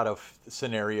discussed a lot of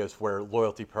scenarios where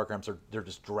loyalty programs they're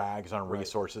just drags on Right.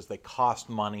 resources. They cost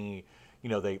money.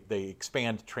 They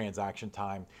expand transaction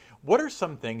time. What are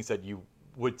some things that you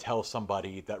would tell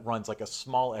somebody that runs like a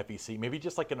small FEC, maybe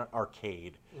just like an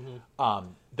arcade, Hmm.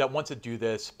 that wants to do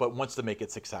this but wants to make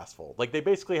it successful? Like they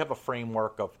basically have a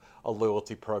framework of a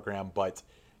loyalty program, but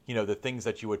the things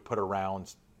that you would put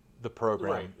around the Right.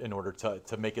 program in order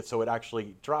to make it so it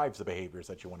actually drives the behaviors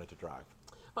that you want it to drive.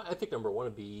 I think number one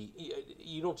would be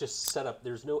you don't just set up.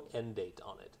 There's no end date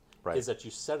on it. Right. Is that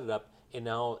you set it up, and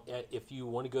now if you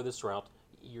want to go this route,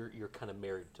 you're kind of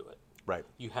married to it. Right.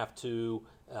 You have to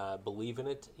believe in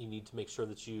it. You need to make sure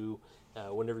that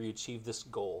whenever you achieve this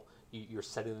goal, you're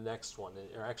setting the next one,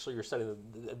 or actually you're setting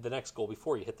the next goal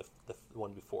before you hit the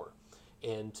one before.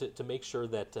 And to make sure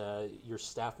that your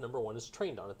staff, number one, is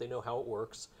trained on it. They know how it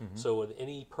works. Hmm. So when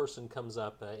any person comes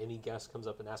up, any guest comes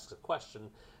up and asks a question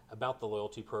about the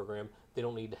loyalty program, they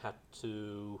don't need to have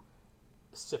to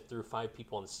sift through five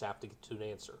people on the staff to get to an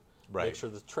answer. Make Right. sure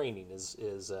the training is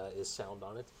sound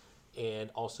on it, and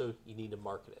also you need to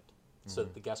market it so Hmm.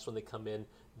 that the guests, when they come in,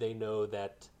 they know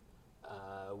that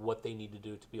what they need to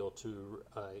do to be able to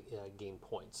gain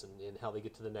points, and how they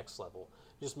get to the next level.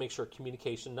 Just make sure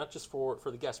communication, not just for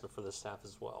the guests, but for the staff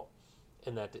as well,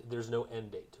 and that there's no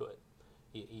end date to it.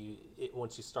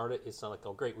 Once you start it, it's not like,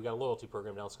 oh great, we got a loyalty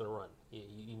program, now it's going to run.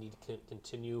 You need to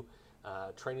continue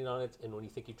training on it, and when you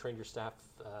think you've trained your staff,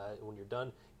 when you're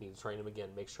done, you need to train them again.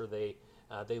 Make sure they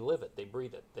live it, they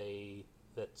breathe it,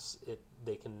 that's it.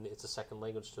 They can. It's a second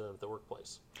language to them at the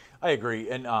workplace. I agree,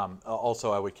 and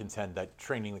also I would contend that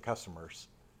training the customers,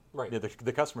 Right.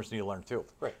 the customers need to learn too.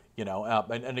 Right.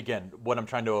 And again, what I'm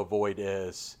trying to avoid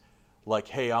is like,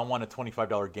 hey, I want a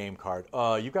 $25 game card.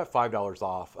 You got $5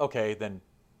 off. Okay, then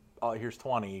here's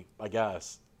 20, I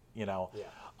guess. You know. Yeah.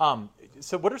 Um,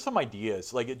 so what are some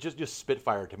ideas? Like, it just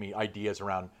spitfire to me ideas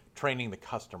around training the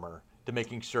customer to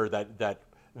making sure that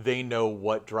they know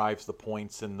what drives the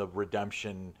points and the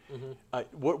redemption. Hmm.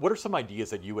 What are some ideas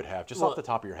that you would have just off Well, the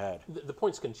top of your head? the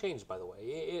points can change. By the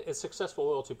way, a successful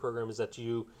loyalty program is that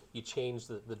you change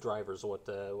the drivers, what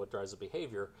drives the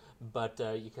behavior, but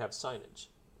you can have signage,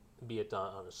 be it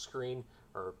on a screen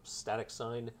or static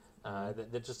sign Hmm.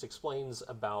 that just explains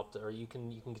about, or you can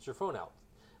get your phone out.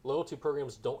 Loyalty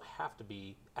programs don't have to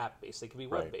be app based; they can be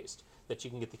web Right. based. That you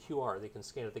can get the QR, they can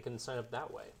scan it, they can sign up that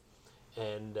way,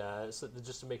 and so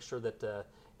just to make sure that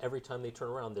every time they turn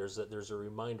around, there's a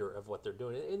reminder of what they're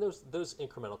doing, and those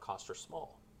incremental costs are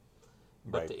small.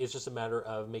 But Right. it's just a matter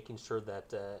of making sure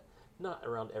that not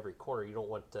around every corner. You don't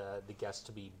want the guests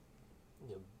to be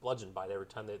bludgeoned by it every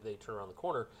time they turn around the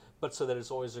corner, but so that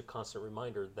it's always a constant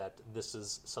reminder that this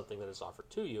is something that is offered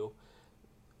to you.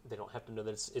 They don't have to know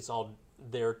that it's all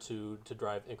there to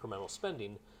drive incremental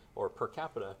spending or per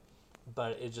capita,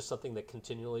 but it's just something that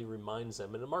continually reminds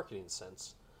them in a marketing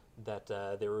sense that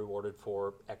they're rewarded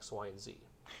for X, Y, and Z.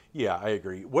 Yeah, I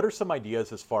agree. What are some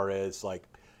ideas as far as like,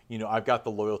 I've got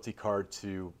the loyalty card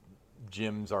to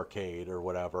Jim's Arcade or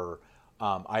whatever.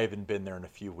 I haven't been there in a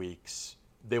few weeks.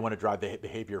 They want to drive the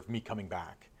behavior of me coming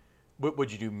back.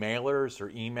 Would you do mailers or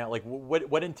email? Like,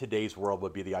 what in today's world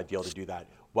would be the ideal to do that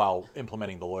while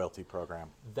implementing the loyalty program?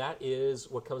 That is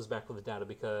what comes back with the data,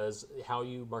 because how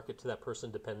you market to that person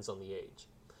depends on the age.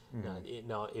 Hmm.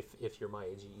 Now, if you're my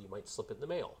age, you might slip it in the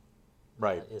mail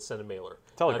Right. and send a mailer.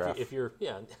 Now, Telegraph. if you're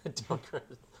yeah, Telegraph,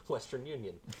 Western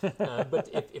Union. But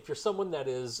if you're someone that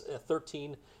is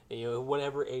 13,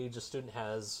 whatever age a student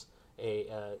has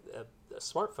a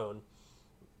smartphone,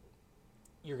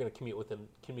 you're going to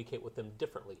communicate with them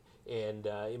differently, and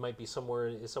it might be someone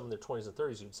in their 20s and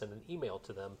 30s. You'd send an email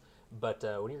to them, but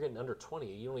when you're getting under 20,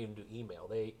 you don't even do email.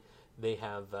 They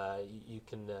have you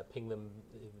can ping them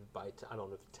by I don't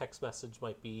know if text message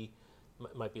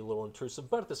might be a little intrusive,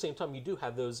 but at the same time, you do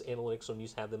have those analytics when you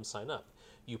have them sign up.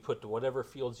 You put whatever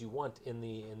fields you want in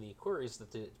the queries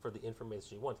for the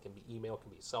information you want. It can be email, it can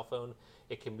be a cell phone,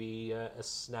 it can be a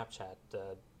Snapchat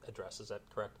address. Is that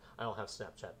correct? I don't have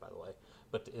Snapchat, by the way,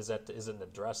 but is it an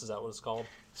address? Is that what it's called?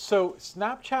 So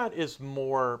Snapchat is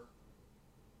more,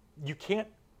 you can't,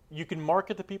 you can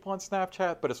market to people on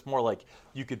Snapchat, but it's more like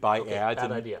you could buy Okay, ads bad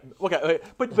and idea. okay,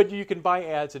 but you can buy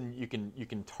ads and you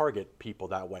can target people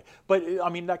that way. But I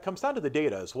mean that comes down to the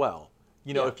data as well.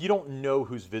 You know, Yeah, if you don't know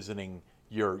who's visiting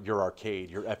your arcade,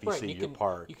 your right. FEC, You your can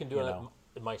park, you can do you it know.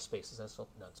 in MySpace. Is that still?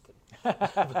 No, it's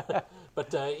kidding. But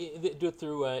do it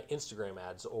through Instagram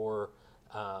ads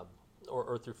um,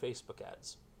 or through Facebook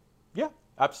ads. Yeah,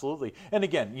 absolutely. And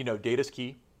again, you know, data's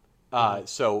key. Hmm.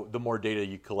 So the more data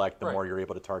you collect, the Right. more you're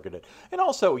able to target it. And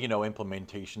also, you know,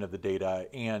 implementation of the data.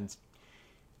 And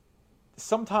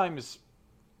sometimes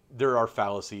there are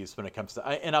fallacies when it comes to,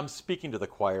 and I'm speaking to the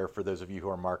choir for those of you who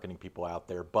are marketing people out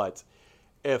there, but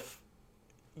if,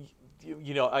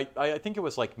 you know, I think it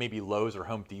was like maybe Lowe's or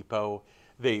Home Depot,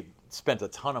 they spent a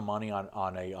ton of money on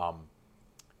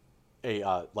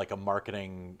a like a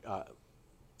marketing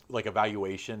like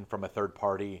evaluation from a third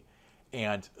party,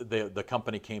 and the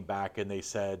company came back and they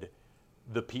said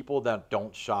the people that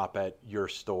don't shop at your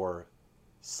store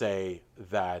say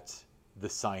that the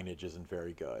signage isn't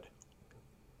very good.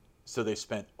 So they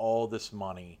spent all this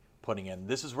money putting in,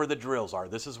 this is where the drills are,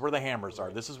 this is where the hammers are,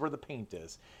 Right. this is where the paint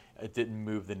is. It didn't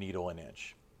move the needle an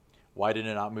inch. Why did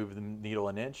it not move the needle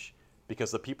an inch?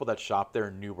 Because the people that shopped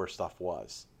there knew where stuff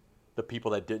was. The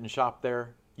people that didn't shop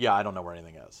there, yeah, I don't know where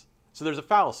anything is. So there's a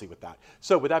fallacy with that.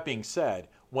 So with that being said,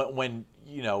 when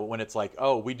you know when it's like,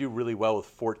 oh, we do really well with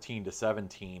 14 to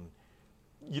 17,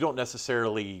 you don't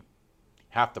necessarily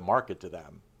have to market to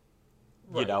them.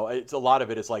 You Right. know, it's a lot of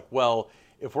it is like, well,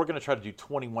 if we're going to try to do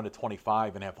 21 to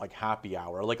 25 and have like happy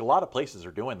hour, like a lot of places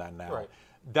are doing that now, Right.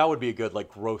 that would be a good like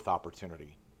growth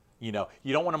opportunity. You know,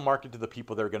 you don't want to market to the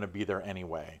people that are going to be there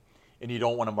anyway, and you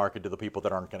don't want to market to the people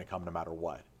that aren't going to come no matter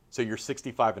what. So your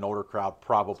 65 and older crowd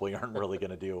probably aren't really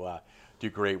going to do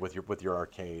great with your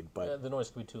arcade, but The noise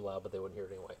could be too loud, but they wouldn't hear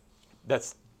it anyway.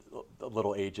 that's a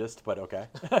little ageist, but okay.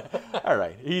 All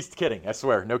right, he's kidding. I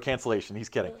swear, no cancellation. He's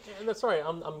kidding. And that's all right.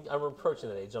 I'm approaching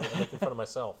that age. I'm making fun of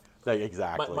myself. My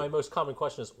Exactly. most common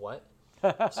question is what?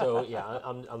 So yeah,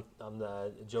 I'm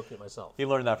joking at myself. He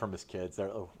learned that from his kids. They're,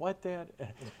 oh, what, Dad?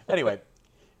 Anyway,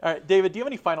 all right, David, do you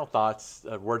have any final thoughts,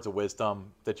 words of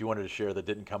wisdom that you wanted to share that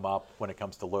didn't come up when it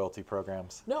comes to loyalty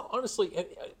programs? No, honestly,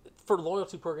 for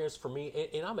loyalty programs, for me,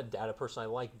 and I'm a data person. I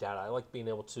like data. I like being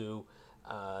able to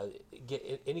uh,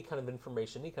 get any kind of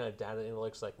information, any kind of data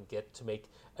analytics I can get to make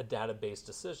a data-based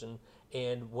decision.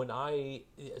 And when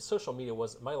social media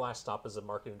was my last stop as a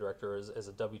marketing director, as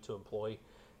a W-2 employee.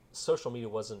 Social media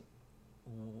wasn't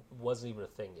even a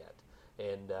thing yet.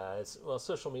 And well,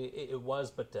 social media it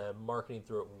was, but marketing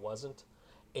through it wasn't.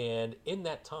 And in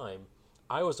that time,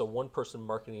 I was a one-person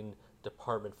marketing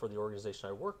department for the organization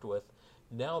I worked with.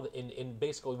 Now, in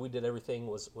basically, we did everything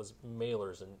was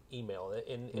mailers and email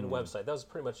and website. That was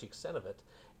pretty much the extent of it.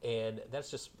 And that's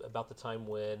just about the time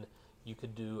when you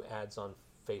could do ads on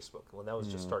Facebook. When that was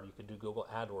just started, you could do Google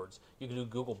AdWords. You could do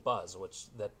Google Buzz, which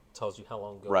that tells you how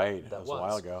long ago Right, that that was a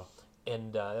while was. ago.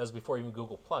 And that was before even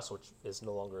Google Plus, which is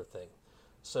no longer a thing.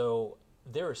 So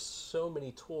there are so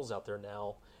many tools out there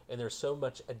now, and there's so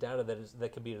much data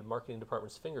that can be at a marketing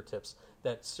department's fingertips.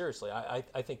 That seriously,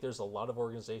 I think there's a lot of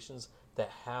organizations that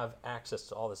have access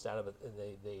to all this data, but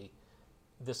they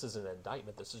this isn't an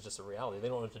indictment. This is just a reality. They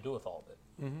don't know what to do with all of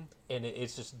it, and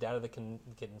it's just data that can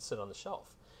sit on the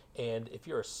shelf. And if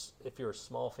you're a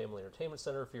small family entertainment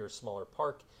center, if you're a smaller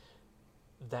park,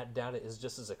 that data is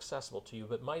just as accessible to you,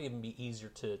 but might even be easier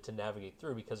to navigate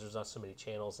through because there's not so many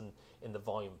channels and in the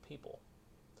volume of people.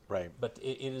 Right. But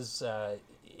it is,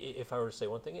 if I were to say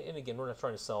one thing, and again, we're not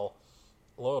trying to sell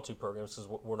loyalty programs because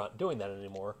we're not doing that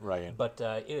anymore. Right. But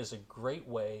it is a great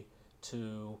way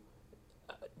to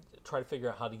try to figure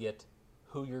out how to get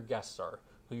who your guests are,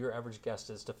 who your average guest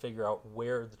is, to figure out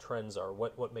where the trends are,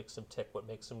 what makes them tick, what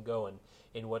makes them go,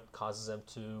 and what causes them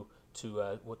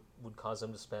what would cause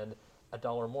them to spend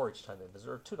 $1 more each time they visit,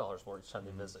 or $2 more each time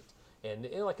they visit. And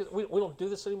like we don't do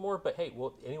this anymore, but hey,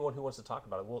 well, anyone who wants to talk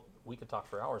about it, we could talk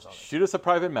for hours on it. Shoot us a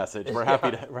private message. We're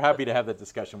happy to have that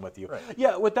discussion with you. Right.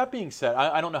 Yeah. With that being said,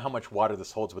 I don't know how much water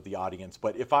this holds with the audience,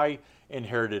 but if I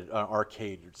inherited an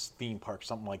arcade or theme park,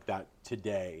 something like that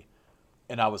today,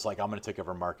 and I was like, I'm going to take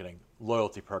over marketing,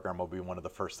 loyalty program will be one of the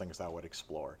first things I would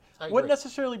explore. I Wouldn't agree.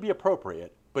 necessarily be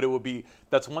appropriate, but it would be.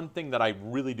 That's one thing that I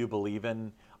really do believe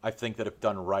in. I think that if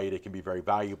done right, it can be very I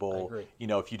valuable. agree.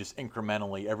 If you just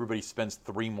incrementally, everybody spends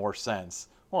 3 more cents.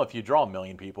 Well, if you draw a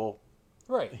million people,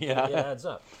 Right. It yeah, adds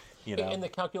up. you know, And the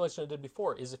calculation I did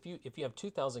before is if you have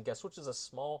 2,000 guests, which is a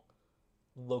small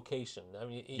location. I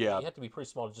mean, yeah, you have to be pretty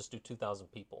small to just do 2,000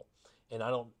 people. And I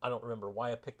don't remember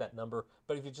why I picked that number,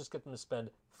 but if you just get them to spend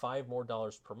 $5 more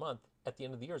per month, at the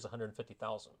end of the year is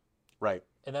 150,000. right.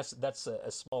 And that's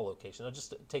a small location. I'll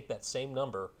just take that same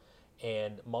number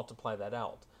and multiply that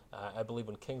out. I believe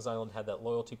when Kings Island had that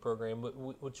loyalty program,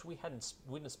 which we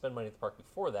didn't spend money at the park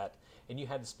before that, and you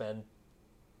had to spend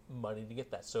money to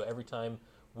get that. So every time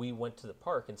we went to the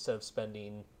park, instead of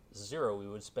spending zero, we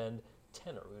would spend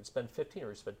 10, or we would spend 15, or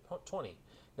we would spend 20.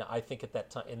 Now, I think at that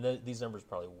time, and these numbers are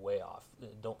probably way off.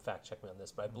 Don't fact check me on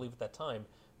this, but I believe at that time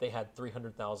they had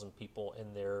 300,000 people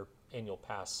in their annual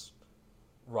pass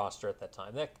roster at that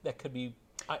time. That could be.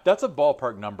 That's a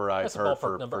ballpark number I've That's a heard ballpark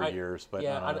for number. years, but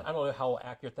Yeah, I don't know. I don't know how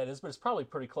accurate that is, but it's probably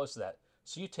pretty close to that.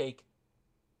 So you take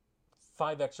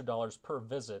 $5 extra per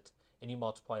visit, and you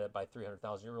multiply that by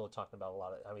 300,000. You're really talking about a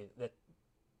lot of. I mean, that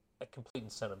a complete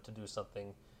incentive to do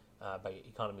something by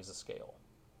economies of scale.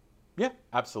 Yeah,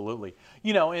 absolutely.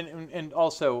 And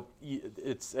also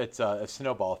it's a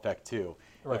snowball effect too.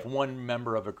 If Right. one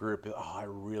member of a group, oh, I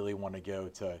really want to go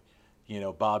to,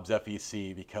 Bob's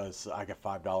FEC because I got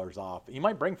 $5 off. You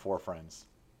might bring 4 friends.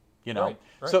 Right.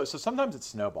 Right. So sometimes it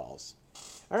snowballs.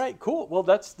 All right, cool. Well,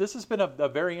 this has been a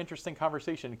very interesting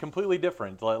conversation, completely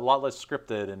different, a lot less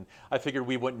scripted, and I figured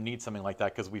we wouldn't need something like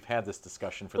that because we've had this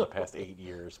discussion for the past 8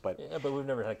 years. But Yeah, but we've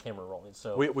never had a camera rolling,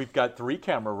 so we've got three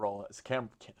cameras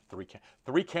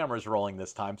rolling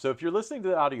this time. So if you're listening to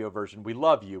the audio version, we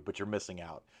love you, but you're missing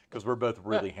out because we're both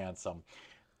really handsome.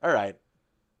 All right.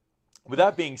 With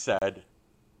that being said, it's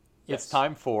yes.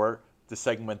 time for the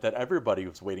segment that everybody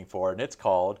was waiting for, and it's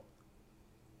called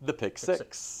the Pick Pick six.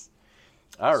 Six.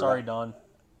 All Sorry, right. Don.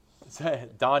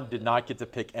 Don did not get to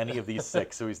pick any of these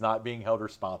six, so he's not being held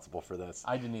responsible for this.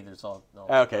 I didn't either. So no.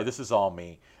 Okay, this is all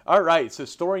me. All right, so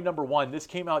story number one. This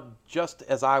came out just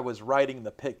as I was writing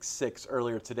the Pick Six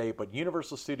earlier today, but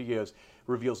Universal Studios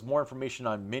reveals more information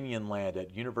on Minion Land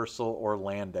at Universal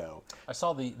Orlando. I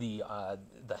saw the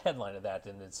headline of that,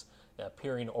 and it's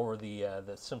appearing over the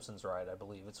Simpsons ride. I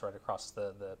believe it's right across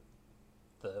the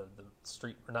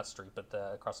street, or not street, but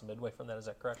across the midway from that. Is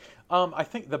that correct? I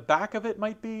think the back of it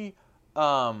might be.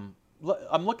 I'm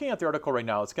looking at the article right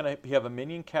now. It's going to have a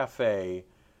Minion Cafe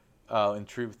in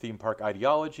true theme park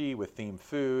ideology with themed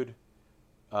food,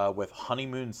 with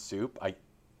honeymoon soup.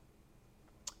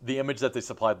 The image that they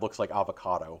supplied looks like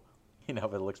avocado,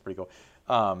 but it looks pretty cool.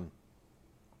 And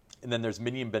then there's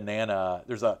Minion Banana.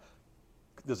 There's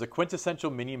a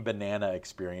quintessential Minion Banana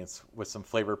experience with some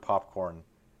flavored popcorn.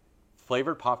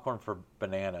 Flavored popcorn for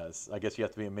bananas. I guess you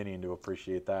have to be a Minion to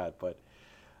appreciate that. But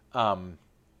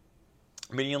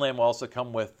Minion Land will also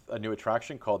come with a new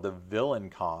attraction called the Villain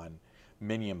Con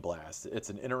Minion Blast. It's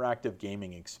an interactive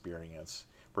gaming experience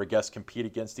where guests compete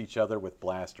against each other with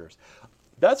blasters.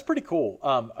 That's pretty cool.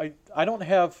 I don't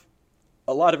have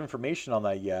a lot of information on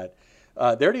that yet. They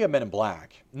already have Men in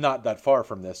Black, not that far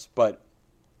from this, but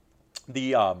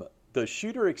the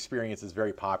shooter experience is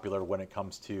very popular when it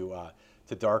comes to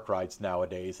dark rides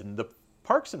nowadays, and the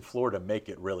parks in Florida make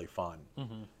it really fun.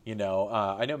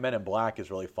 I know Men in Black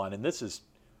is really fun, and this is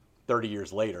 30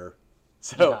 years later,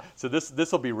 so Yeah. so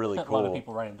this will be really A cool. lot of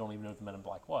people writing don't even know what the Men in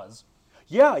Black was.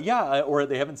 Yeah, or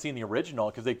they haven't seen the original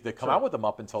because they come Sure. out with them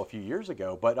up until a few years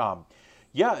ago. But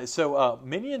yeah, so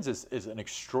Minions is an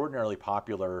extraordinarily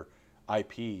popular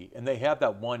IP, and they have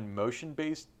that one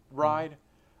motion-based ride,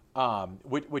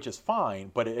 which is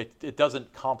fine, but it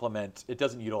doesn't complement, it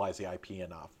doesn't utilize the IP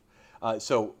enough.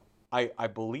 So I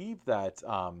believe that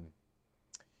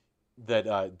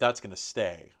that's going to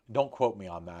stay. Don't quote me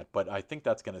on that, but I think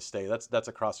that's going to stay. That's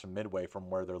across from Midway from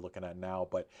where they're looking at now.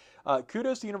 But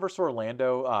kudos to Universal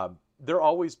Orlando. They're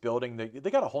always building.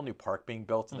 They got a whole new park being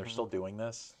built, and they're still doing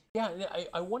this. Yeah, and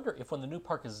I wonder if when the new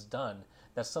park is done,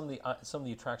 that some of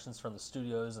the attractions from the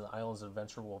studios and the Islands of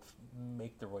Adventure will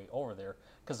make their way over there.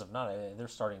 Because if not, they're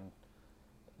starting.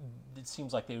 It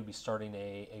seems like they would be starting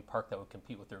a park that would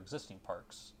compete with their existing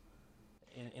parks.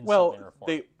 In some manner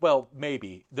or form.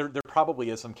 Maybe there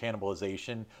probably is some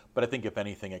cannibalization, but I think if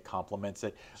anything, it complements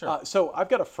it. Sure. So I've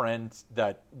got a friend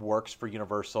that works for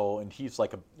Universal, and he's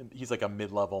like a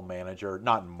mid-level manager,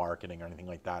 not in marketing or anything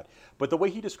like that. But the way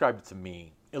he described it to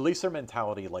me, at least their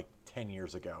mentality like 10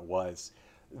 years ago was,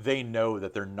 they know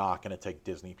that they're not going to take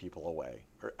Disney people away.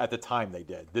 Or at the time they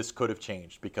did. This could have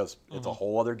changed because it's a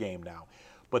whole other game now.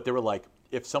 But they were like,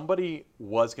 if somebody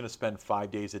was going to spend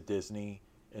 5 days at Disney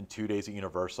and 2 days at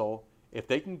Universal, If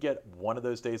they can get one of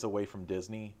those days away from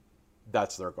Disney,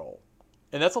 that's their goal.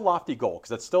 And that's a lofty goal because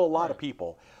that's still a lot of Right.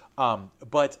 people.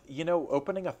 But,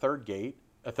 opening a third gate,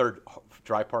 a third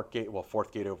dry park gate, well,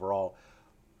 fourth gate overall,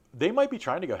 they might be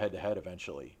trying to go head to head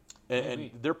eventually. And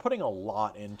Maybe. they're putting a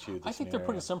lot into I this think new they're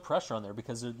putting area. some pressure on there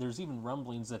because there's even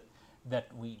rumblings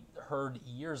that we heard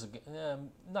years ago,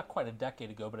 not quite a decade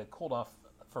ago, but it cooled off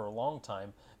for a long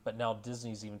time. But now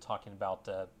Disney's even talking about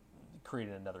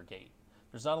creating another gate.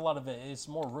 There's not a lot of it. It's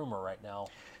more rumor right now,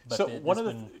 but So one it's of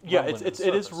the been yeah, rumbling to the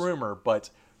it is surface. rumor, but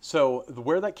so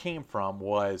where that came from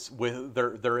was with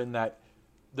they're in that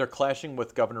they're clashing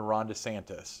with Governor Ron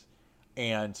DeSantis,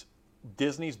 and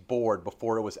Disney's board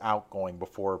before it was outgoing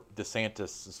before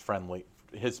DeSantis's friendly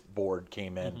his board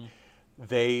came in, Hmm.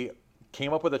 they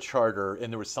came up with a charter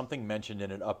and there was something mentioned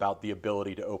in it about the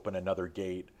ability to open another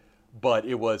gate, but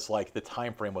it was like the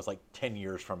time frame was like 10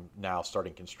 years from now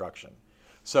starting construction.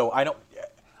 So I don't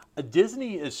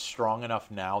Disney is strong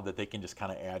enough now that they can just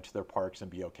kind of add to their parks and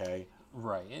be okay.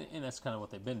 Right, and that's kind of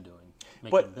what they've been doing,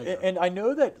 making them But bigger. and I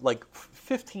know that like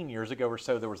 15 years ago or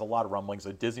so, there was a lot of rumblings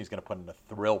that Disney's going to put in a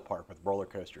thrill park with roller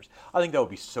coasters. I think that would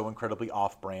be so incredibly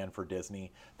off-brand for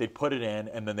Disney. They'd put it in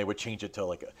and then they would change it to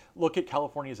like, look at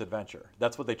California's Adventure.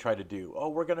 That's what they try to do. Oh,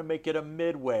 we're going to make it a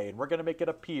midway and we're going to make it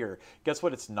a pier. Guess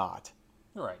what? It's not.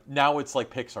 Right. Now it's like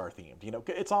Pixar themed.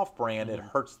 It's off-brand. It Hmm.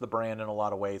 hurts the brand in a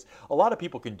lot of ways. A lot of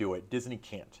people can do it. Disney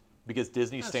can't because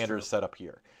Disney's That's standard true. is set up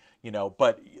here.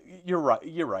 But you're right.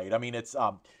 You're right. I mean, it's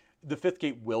the fifth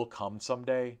gate will come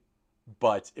someday,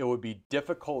 but it would be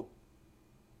difficult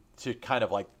to kind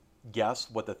of like guess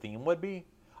what the theme would be.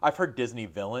 I've heard Disney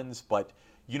villains, but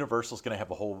Universal's going to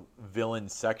have a whole villain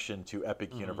section to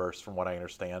Epic Hmm. Universe, from what I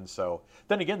understand. So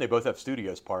then again, they both have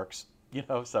studios parks,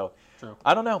 So True.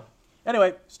 I don't know.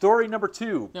 Anyway, story number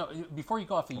two. Now, before you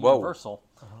go off of Whoa. Universal,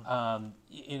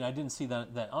 and I didn't see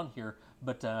that on here,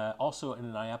 but also in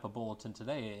an IAPA bulletin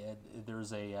today,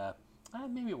 there's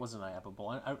maybe it was an IAPA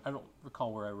bulletin. I don't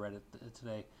recall where I read it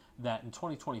today, that in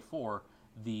 2024,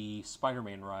 the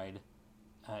Spider-Man ride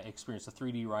experience, the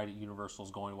 3D ride at Universal is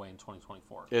going away in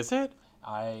 2024. Is it?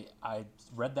 I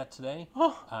read that today.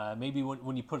 Oh, Maybe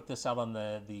when you put this out on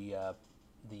the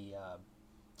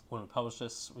when we publish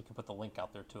this, we can put the link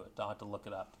out there to it. I'll have to look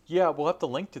it up. yeah, we'll have to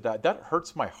link to that. That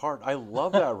hurts my heart. I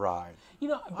love that ride.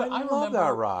 But I love that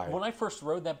remember ride. when I first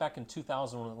rode that back in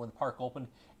 2000 when the park opened,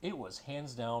 it was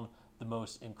hands down the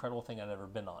most incredible thing I'd ever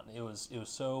been on. It was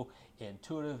so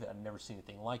intuitive. I'd never seen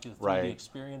anything like it. The 3D Right.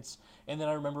 experience. And then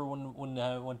I remember when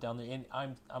I went down there, and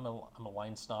I'm a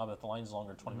line snob. If the line's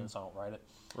longer than 20 minutes, I don't ride it.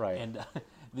 Right. And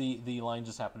the line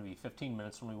just happened to be 15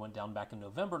 minutes when we went down back in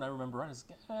November, and I remember it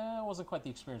wasn't quite the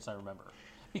experience I remember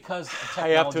because I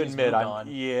have to technology's admit, moved on.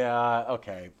 yeah,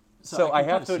 okay. So So I I can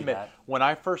have kinda to see admit, that. when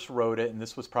I first rode it, and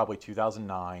this was probably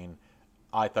 2009,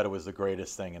 I thought it was the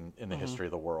greatest thing in the Mm-hmm. history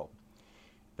of the world.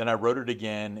 Then I rode it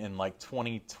again in like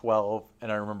 2012,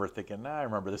 and I remember thinking, I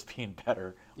remember this being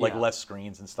better, like Yeah. less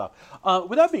screens and stuff.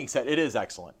 With that being said, it is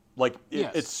excellent. Like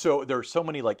Yes. it's so there are so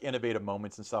many like innovative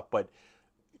moments and stuff, but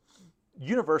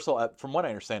Universal, from what I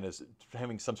understand, is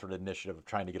having some sort of initiative of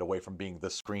trying to get away from being the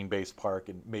screen-based park,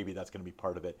 and maybe that's going to be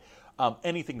part of it.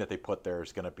 Anything that they put there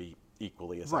is going to be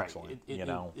equally as Right. excellent. It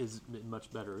is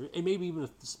much better. And maybe even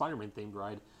with the Spider-Man themed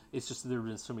ride, it's just that there have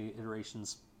been so many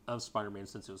iterations of Spider-Man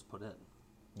since it was put in.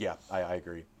 Yeah, I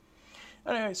agree.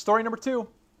 Anyway, story number two.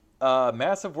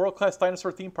 Massive world-class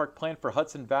dinosaur theme park planned for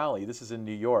Hudson Valley. This is in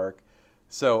New York.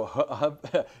 So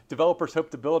developers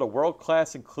hope to build a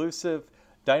world-class inclusive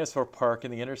dinosaur park in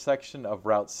the intersection of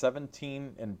Route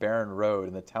 17 and Barron Road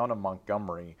in the town of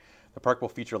Montgomery. The park will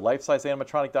feature life-size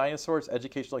animatronic dinosaurs,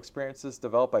 educational experiences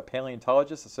developed by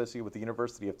paleontologists associated with the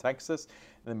University of Texas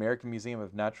and the American Museum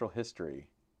of Natural History.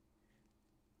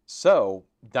 So,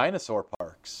 dinosaur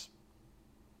parks.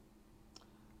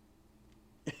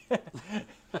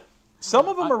 Some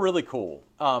of them are really cool,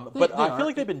 but they I feel are.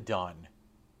 like they've been done.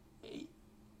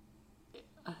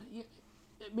 Yeah,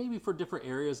 maybe for different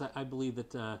areas, I believe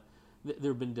that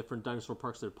there have been different dinosaur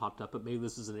parks that have popped up, but maybe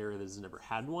this is an area that has never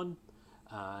had one.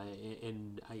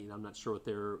 I'm not sure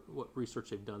what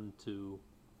research they've done to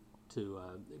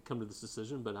come to this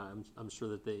decision, but I'm sure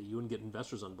that you wouldn't get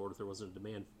investors on board if there wasn't a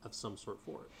demand of some sort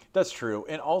for it. That's true,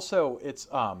 and also it's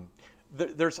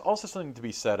there's also something to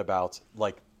be said about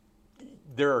like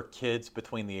there are kids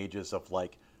between the ages of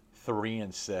like 3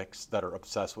 and 6 that are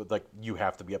obsessed with like you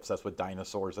have to be obsessed with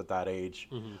dinosaurs at that age,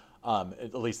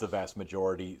 at least the vast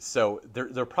majority. So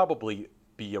there probably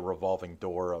be a revolving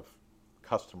door of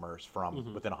customers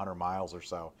from within 100 miles or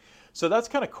so. So that's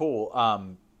kind of cool.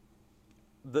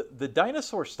 The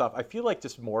dinosaur stuff, I feel like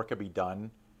just more could be done.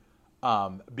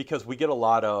 Because we get a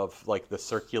lot of like the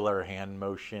circular hand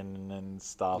motion and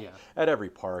stuff Yeah. at every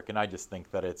park, and I just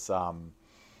think that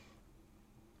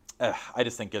I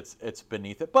just think it's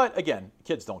beneath it. But again,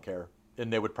 kids don't care,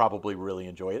 and they would probably really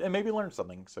enjoy it and maybe learn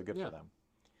something. So good for Yeah. them.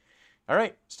 All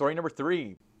right, story number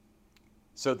three.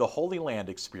 So the Holy Land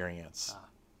experience, Ah.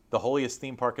 the holiest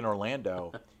theme park in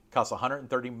Orlando, costs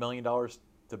 $130 million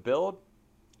to build.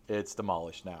 It's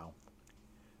demolished now.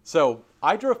 So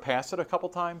I drove past it a couple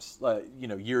times,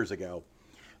 years ago.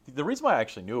 The reason why I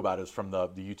actually knew about it is from the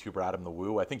YouTuber Adam the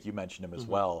Woo. I think you mentioned him as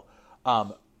Hmm. well.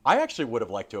 I actually would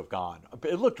have liked to have gone.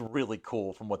 It looked really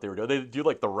cool from what they were doing. They do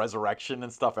like the resurrection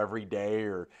and stuff every day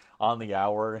or on the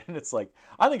hour, and it's like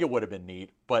I think it would have been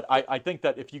neat. But I think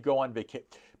that if you go on vacation,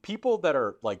 people that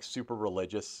are like super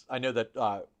religious. I know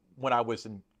that when I was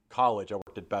in college, I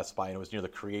worked at Best Buy, and it was near the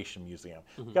Creation Museum.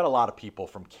 We Hmm. got a lot of people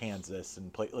from Kansas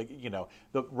and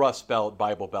the Rust Belt,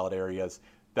 Bible Belt areas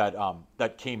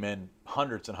that came in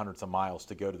hundreds and hundreds of miles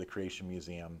to go to the Creation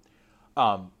Museum.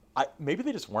 Maybe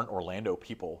they just weren't Orlando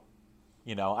people.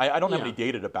 I don't have any Yeah.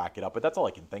 data to back it up, but that's all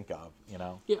I can think of.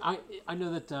 Yeah, I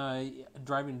know that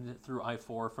driving through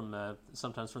I-4 from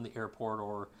sometimes from the airport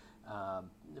or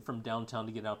from downtown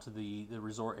to get out to the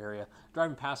resort area,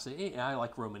 driving past it, I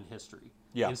like Roman history,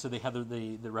 Yeah. and so they have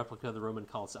the replica of the Roman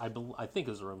Colosseum. I think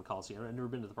it was a Roman Colosseum. I've never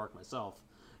been to the park myself,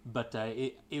 but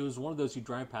it was one of those you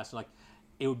drive past and like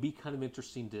it would be kind of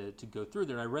interesting to go through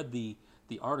there. And I read the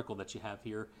article that you have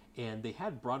here, and they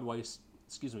had Broadway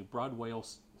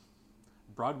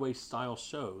style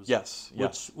shows, Yes.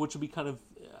 Yes. which would be kind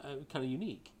of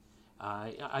unique.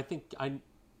 I think I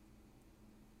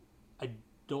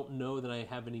don't know that I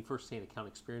have any firsthand account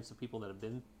experience of people that have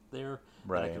been there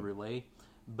that I Right. could relay,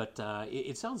 but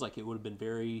it sounds like it would have been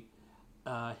very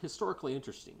historically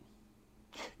interesting.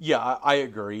 Yeah, I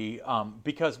agree.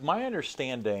 Because my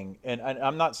understanding, and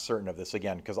I'm not certain of this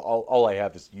again, because all I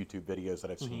have is YouTube videos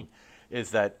that I've Hmm. seen,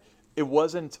 is that it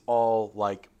wasn't all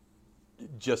like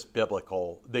just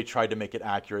biblical. They tried to make it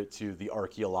accurate to the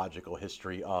archaeological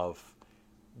history of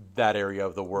that area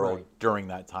of the world Right. during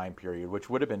that time period, which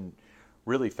would have been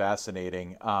really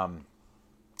fascinating.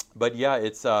 But yeah,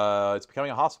 it's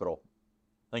becoming a hospital.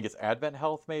 I think it's Advent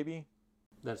Health, maybe.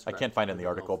 That's I can't correct. find it in the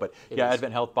Advent article, Health. but It yeah, is.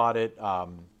 Advent Health bought it.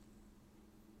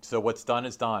 So what's done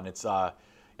is done.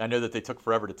 I know that they took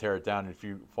forever to tear it down. If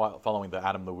you following the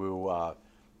Adam the Woo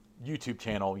YouTube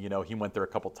channel, he went there a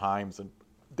couple times and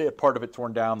they had part of it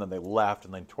torn down, then they left,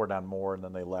 and then tore down more, and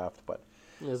then they left. But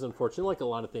It's unfortunate. Like a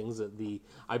lot of things, that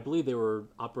I believe they were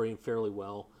operating fairly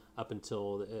well up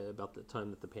until about the time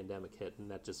that the pandemic hit,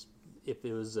 and that just if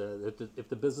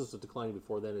the business was declining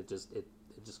before then, it just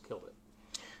killed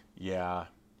it. yeah.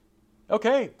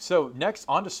 Okay, so next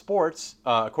on to sports.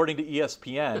 According to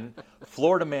ESPN,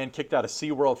 Florida man kicked out of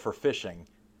SeaWorld for fishing.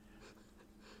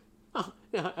 Oh,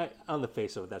 yeah, on the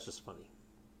face of it, that's just funny.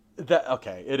 That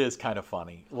okay, it is kind of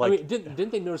funny. I Like mean,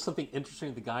 didn't they notice something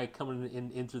interesting? The guy coming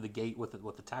in through the gate with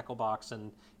the tackle box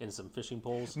and some fishing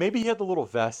poles. maybe he had the little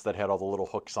vest that had all the little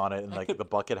hooks on it and That like could the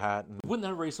bucket hat and Wouldn't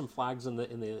that raise some flags in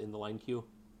the line queue?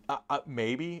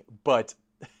 maybe, but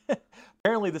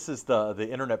apparently this is the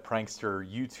internet prankster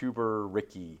YouTuber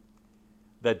Ricky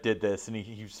that did this, and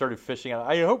he started fishing.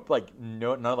 I hope like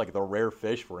none of like the rare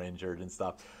fish were injured and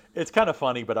stuff. It's kind of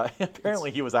funny, but It's apparently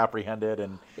he was apprehended,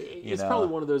 and you it's probably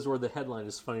know, one of those where the headline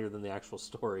is funnier than the actual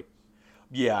story.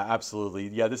 yeah, absolutely,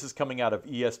 yeah. This is coming out of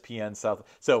ESPN South.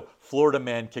 So Florida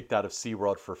man kicked out of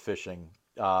SeaWorld for fishing.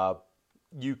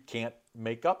 You can't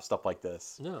make up stuff like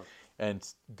this. No, And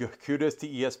kudos to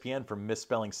ESPN for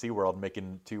misspelling SeaWorld,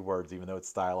 making two words, even though it's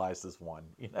stylized as one.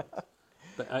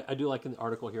 but I do like in the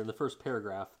article here in the first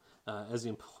paragraph, as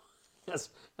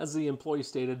as the employee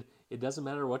stated, it doesn't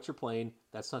matter what you're playing.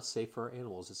 That's not safe for our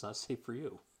animals. It's not safe for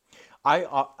you. I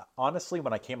honestly,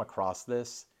 when I came across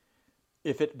this,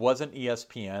 if it wasn't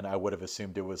ESPN, I would have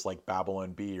assumed it was like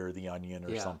Babylon Bee or The Onion or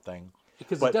Yeah, something.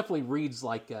 because it But definitely reads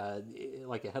like a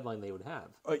headline they would have.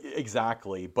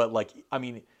 exactly. But like, I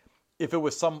mean, if it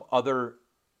was some other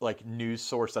like news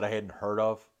source that I hadn't heard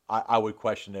of, I would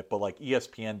question it. But like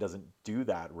ESPN doesn't do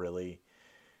that really.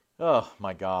 Oh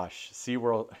my gosh,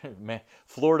 SeaWorld, man,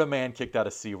 Florida man kicked out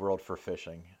of SeaWorld for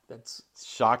fishing. That's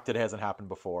Shocked it hasn't happened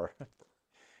before.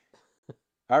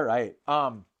 All right.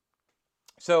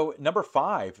 So number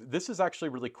five, this is actually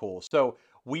really cool. So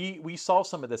we saw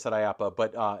some of this at IAPA,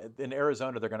 but in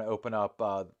Arizona they're going to open up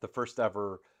the first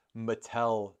ever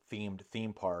Mattel themed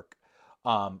theme park,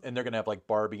 and they're going to have like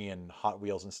Barbie and Hot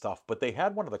Wheels and stuff. But they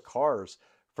had one of the cars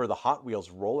for the Hot Wheels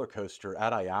roller coaster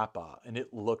at IAPA, and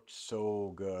it looked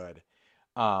so good.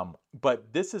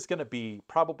 But this is going to be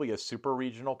probably a super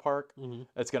regional park. Hmm.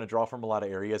 It's going to draw from a lot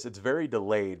of areas. It's very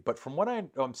delayed, but from what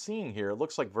I'm seeing here, it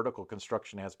looks like vertical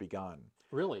construction has begun.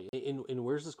 Really? In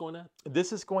where's this going at?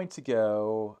 This is going to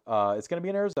go. It's going to be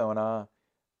in Arizona.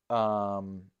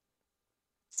 Um,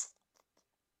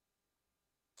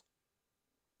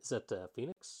 Is that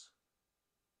Phoenix?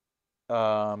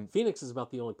 um, Phoenix is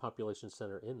about the only population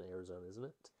center in Arizona, isn't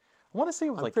it? I want to say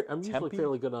it was like I'm usually Tempe.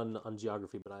 fairly good on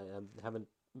geography, but I haven't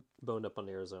boned up on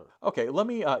Arizona. Okay, let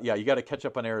me. Yeah, you got to catch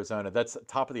up on Arizona. That's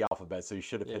top of the alphabet, so you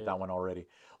should have Yeah, hit yeah. that one already.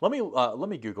 Let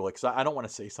me Google it because I don't want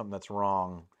to say something that's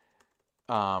wrong.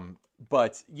 Um,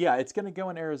 but yeah, it's going to go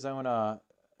in Arizona.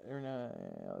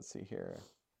 Let's see here.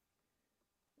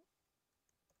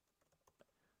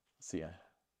 Let's see,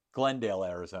 Glendale,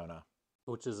 Arizona.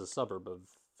 Which is a suburb of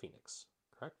Phoenix,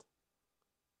 correct?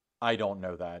 I don't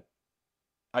know that.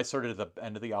 I started at the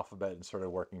end of the alphabet and started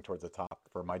working towards the top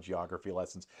for my geography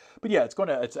lessons. But yeah,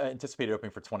 it's anticipated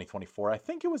opening for 2024. I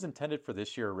think it was intended for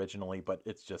this year originally, but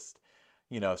it's just,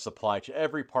 supply chain.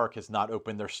 Every park has not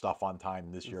opened their stuff on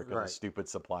time this year because of Right. stupid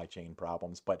supply chain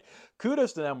problems. But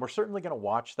kudos to them. We're certainly going to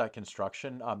watch that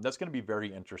construction. That's going to be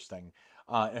very interesting.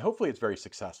 And hopefully it's very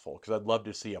successful because I'd love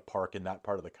to see a park in that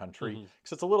part of the country Hmm.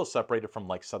 because it's a little separated from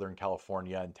like Southern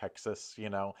California and Texas,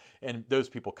 and those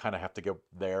people kind of have to go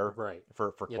there Right. for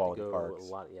You have to quality go a parks.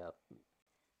 lot, yeah,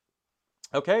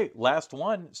 Okay, last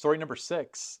one, story number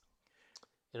 6.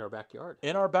 in our backyard.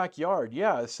 In our backyard,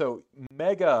 yeah. So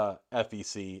Mega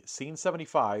FEC, Scene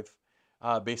 75,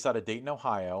 based out of Dayton,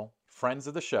 Ohio, friends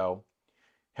of the show,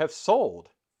 have sold.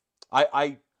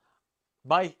 I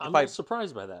my I'm if a little I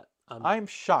surprised by that. I'm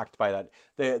shocked by that.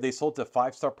 They sold to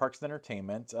Five Star Parks and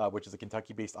Entertainment, which is a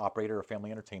Kentucky-based operator of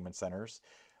family entertainment centers.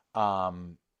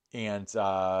 Um, and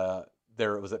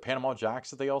there was at Panama Jacks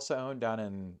that they also own down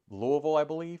in Louisville, I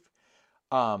believe.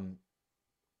 Um,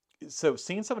 so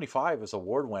Scene 75 is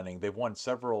award winning. They've won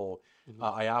several Mhm.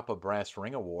 IAPA Brass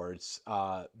Ring Awards.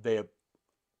 They're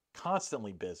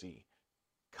constantly busy,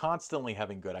 constantly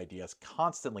having good ideas,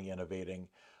 constantly innovating.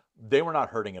 They were not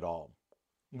hurting at all,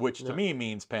 which to No, me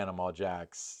means Panama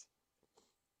Jacks,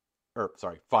 or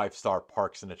sorry, Five Star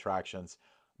Parks and Attractions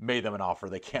made them an offer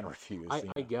they can't refuse.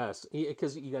 I guess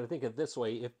because you got to think of it this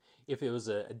way: if it was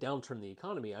a downturn in the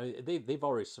economy, they've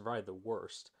already survived the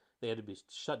worst. They had to be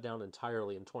shut down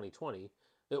entirely in 2020.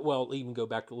 Well, even go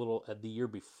back a little the year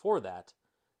before that,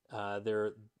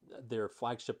 their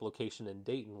flagship location in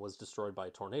Dayton was destroyed by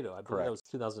a tornado. I believe that was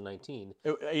Correct. 2019.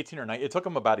 18 or 9. It took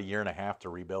them about a year and a half to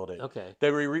rebuild it. Okay.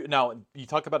 Now you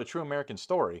talk about a true American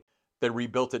story. They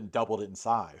rebuilt it and doubled it in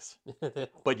size.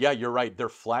 But yeah, you're right. Their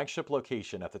flagship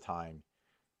location at the time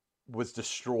was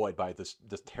destroyed by this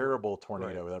terrible Right.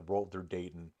 tornado that rolled through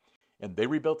Dayton, and they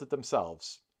rebuilt it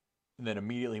themselves. And then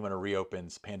immediately when it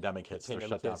reopens, pandemic The hits. They're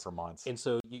pandemic shut down hits, for months. and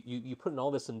so you put in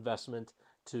all this investment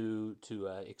to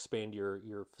expand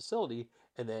your facility,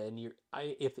 and then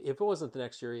if it wasn't the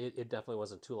next year, it definitely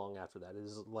wasn't too long after that. It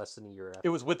was less than a year It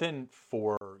after was that. within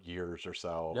 4 years or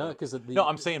so. No, because No,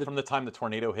 I'm saying the from the time the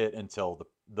tornado hit until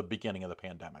the beginning of the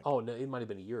pandemic. oh no, it might have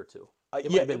been a year or two. It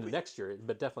might Yeah, have been the next year,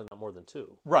 but definitely not more than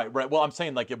two. right, right. Well, I'm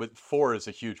saying like it was 4 is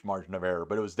a huge margin of error,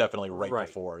 but it was definitely right Right,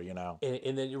 before.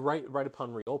 and then right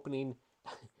upon reopening,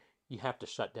 you have to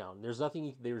shut down. There's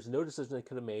no decision they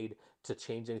could have made to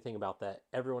change anything about that.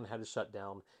 Everyone had to shut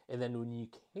down, and then when you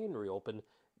can reopen,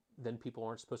 then people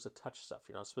aren't supposed to touch stuff.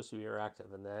 You're not supposed to be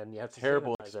interactive, and then you have to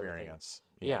Terrible sanitize everything. experience.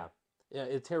 Yeah. Yeah, yeah,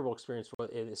 it's a terrible experience,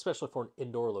 especially for an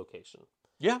indoor location.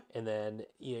 Yeah, And then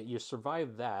you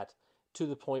survive that to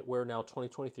the point where now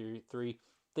 2023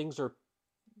 things are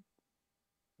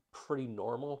pretty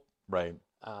normal. right.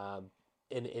 Um,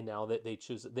 and now that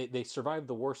they survive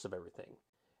the worst of everything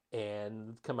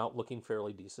and come out looking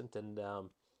fairly decent and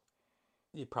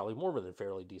probably more than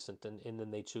fairly decent, and then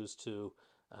they choose to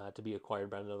be acquired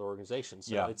by another organization.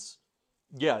 So Yeah. it's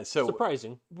Yeah, so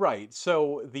surprising. right.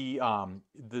 So the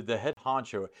head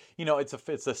honcho, it's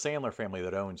the Sandler family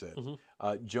that owns it. Hmm.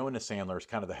 Jonas Sandler is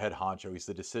kind of the head honcho. He's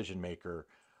the decision maker.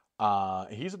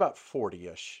 He's about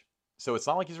 40-ish. So it's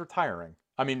not like he's retiring.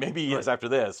 I mean, maybe he is Right. after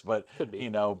this, but Could be.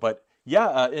 but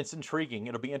yeah, it's intriguing.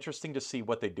 It'll be interesting to see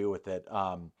what they do with it.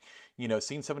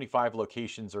 Scene 75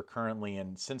 locations are currently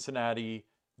in Cincinnati,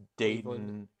 Cleveland.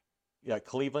 Dayton, yeah,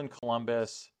 Cleveland,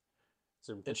 Columbus, Is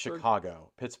it in in Pittsburgh?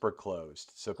 Chicago. Pittsburgh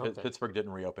closed, so Okay. Pittsburgh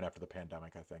didn't reopen after the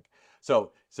pandemic, I think.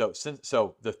 So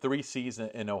the 3 C's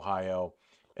in Ohio,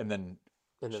 and then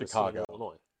And then a C in Chicago,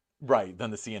 Illinois. right?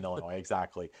 Then the C in Illinois,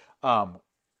 exactly. Um,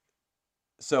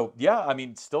 so yeah, I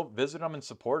mean, still visit them and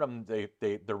support them.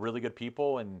 They're really good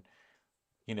people, and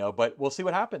but we'll see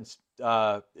what happens.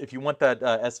 If you want that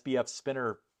SBF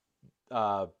spinner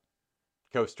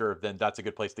coaster, then that's a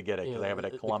good place to get it You because know, they have it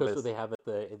at the coaster Columbus. they have at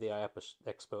the IAPA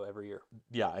Expo every year.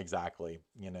 Yeah, exactly.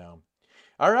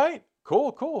 All right,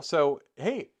 cool. So,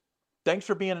 hey, thanks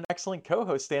for being an excellent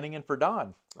co-host, standing in for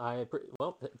Don.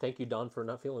 Thank you, Don, for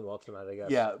not feeling well tonight. I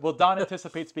guess. Yeah, well, Don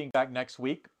anticipates being back next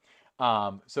week.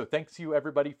 So thanks to you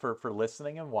everybody for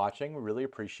listening and watching. We really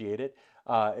appreciate it.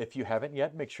 If you haven't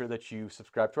yet, make sure that you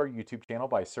subscribe to our YouTube channel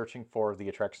by searching for the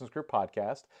Attractions Group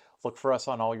Podcast. Look for us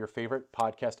on all your favorite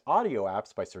podcast audio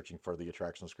apps by searching for the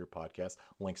Attractions Group Podcast.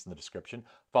 Links in the description.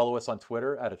 Follow us on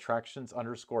Twitter at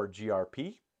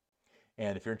attractions_GRP.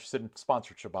 And if you're interested in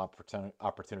sponsorship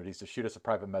opportunities, to shoot us a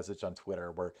private message on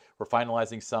Twitter. We're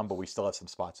finalizing some, but we still have some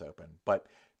spots open. But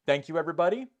thank you,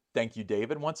 everybody. Thank you,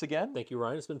 David, once again. Thank you,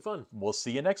 Ryan. It's been fun. We'll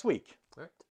see you next week. All right.